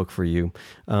 this is a book for you.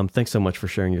 Thanks so much for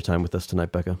sharing your time with us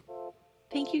tonight, Bekah.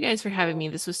 Thank you guys for having me.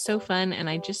 This was so fun. And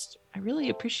I really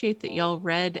appreciate that y'all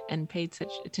read and paid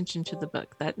such attention to the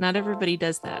book. That not everybody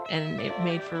does that. And it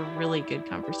made for a really good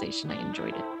conversation. I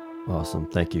enjoyed it. Awesome.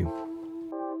 Thank you.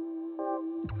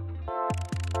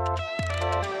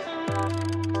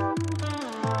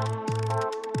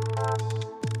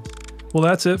 Well,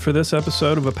 that's it for this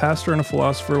episode of A Pastor and a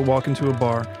Philosopher Walk Into a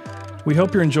Bar. We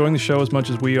hope you're enjoying the show as much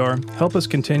as we are. Help us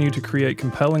continue to create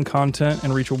compelling content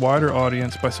and reach a wider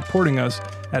audience by supporting us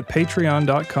at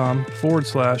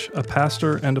patreon.com/A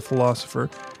Pastor and a Philosopher,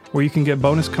 where you can get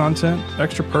bonus content,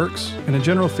 extra perks, and a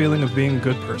general feeling of being a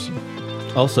good person.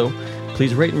 Also,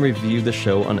 please rate and review the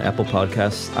show on Apple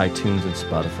Podcasts, iTunes, and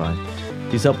Spotify.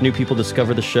 These help new people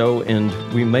discover the show, and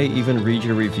we may even read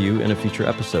your review in a future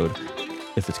episode,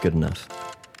 if it's good enough.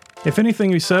 If anything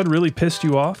we said really pissed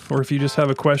you off, or if you just have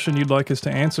a question you'd like us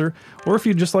to answer, or if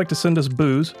you'd just like to send us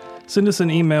booze, send us an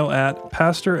email at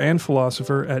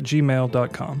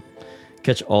pastorandphilosopher@gmail.com.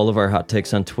 Catch all of our hot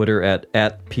takes on Twitter at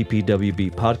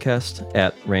PPWB Podcast,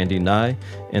 at Randy Nye,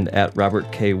 and at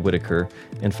Robert K. Whitaker,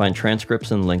 and find transcripts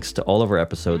and links to all of our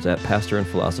episodes at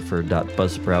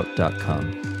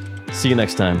pastorandphilosopher.buzzsprout.com. See you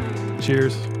next time.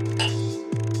 Cheers.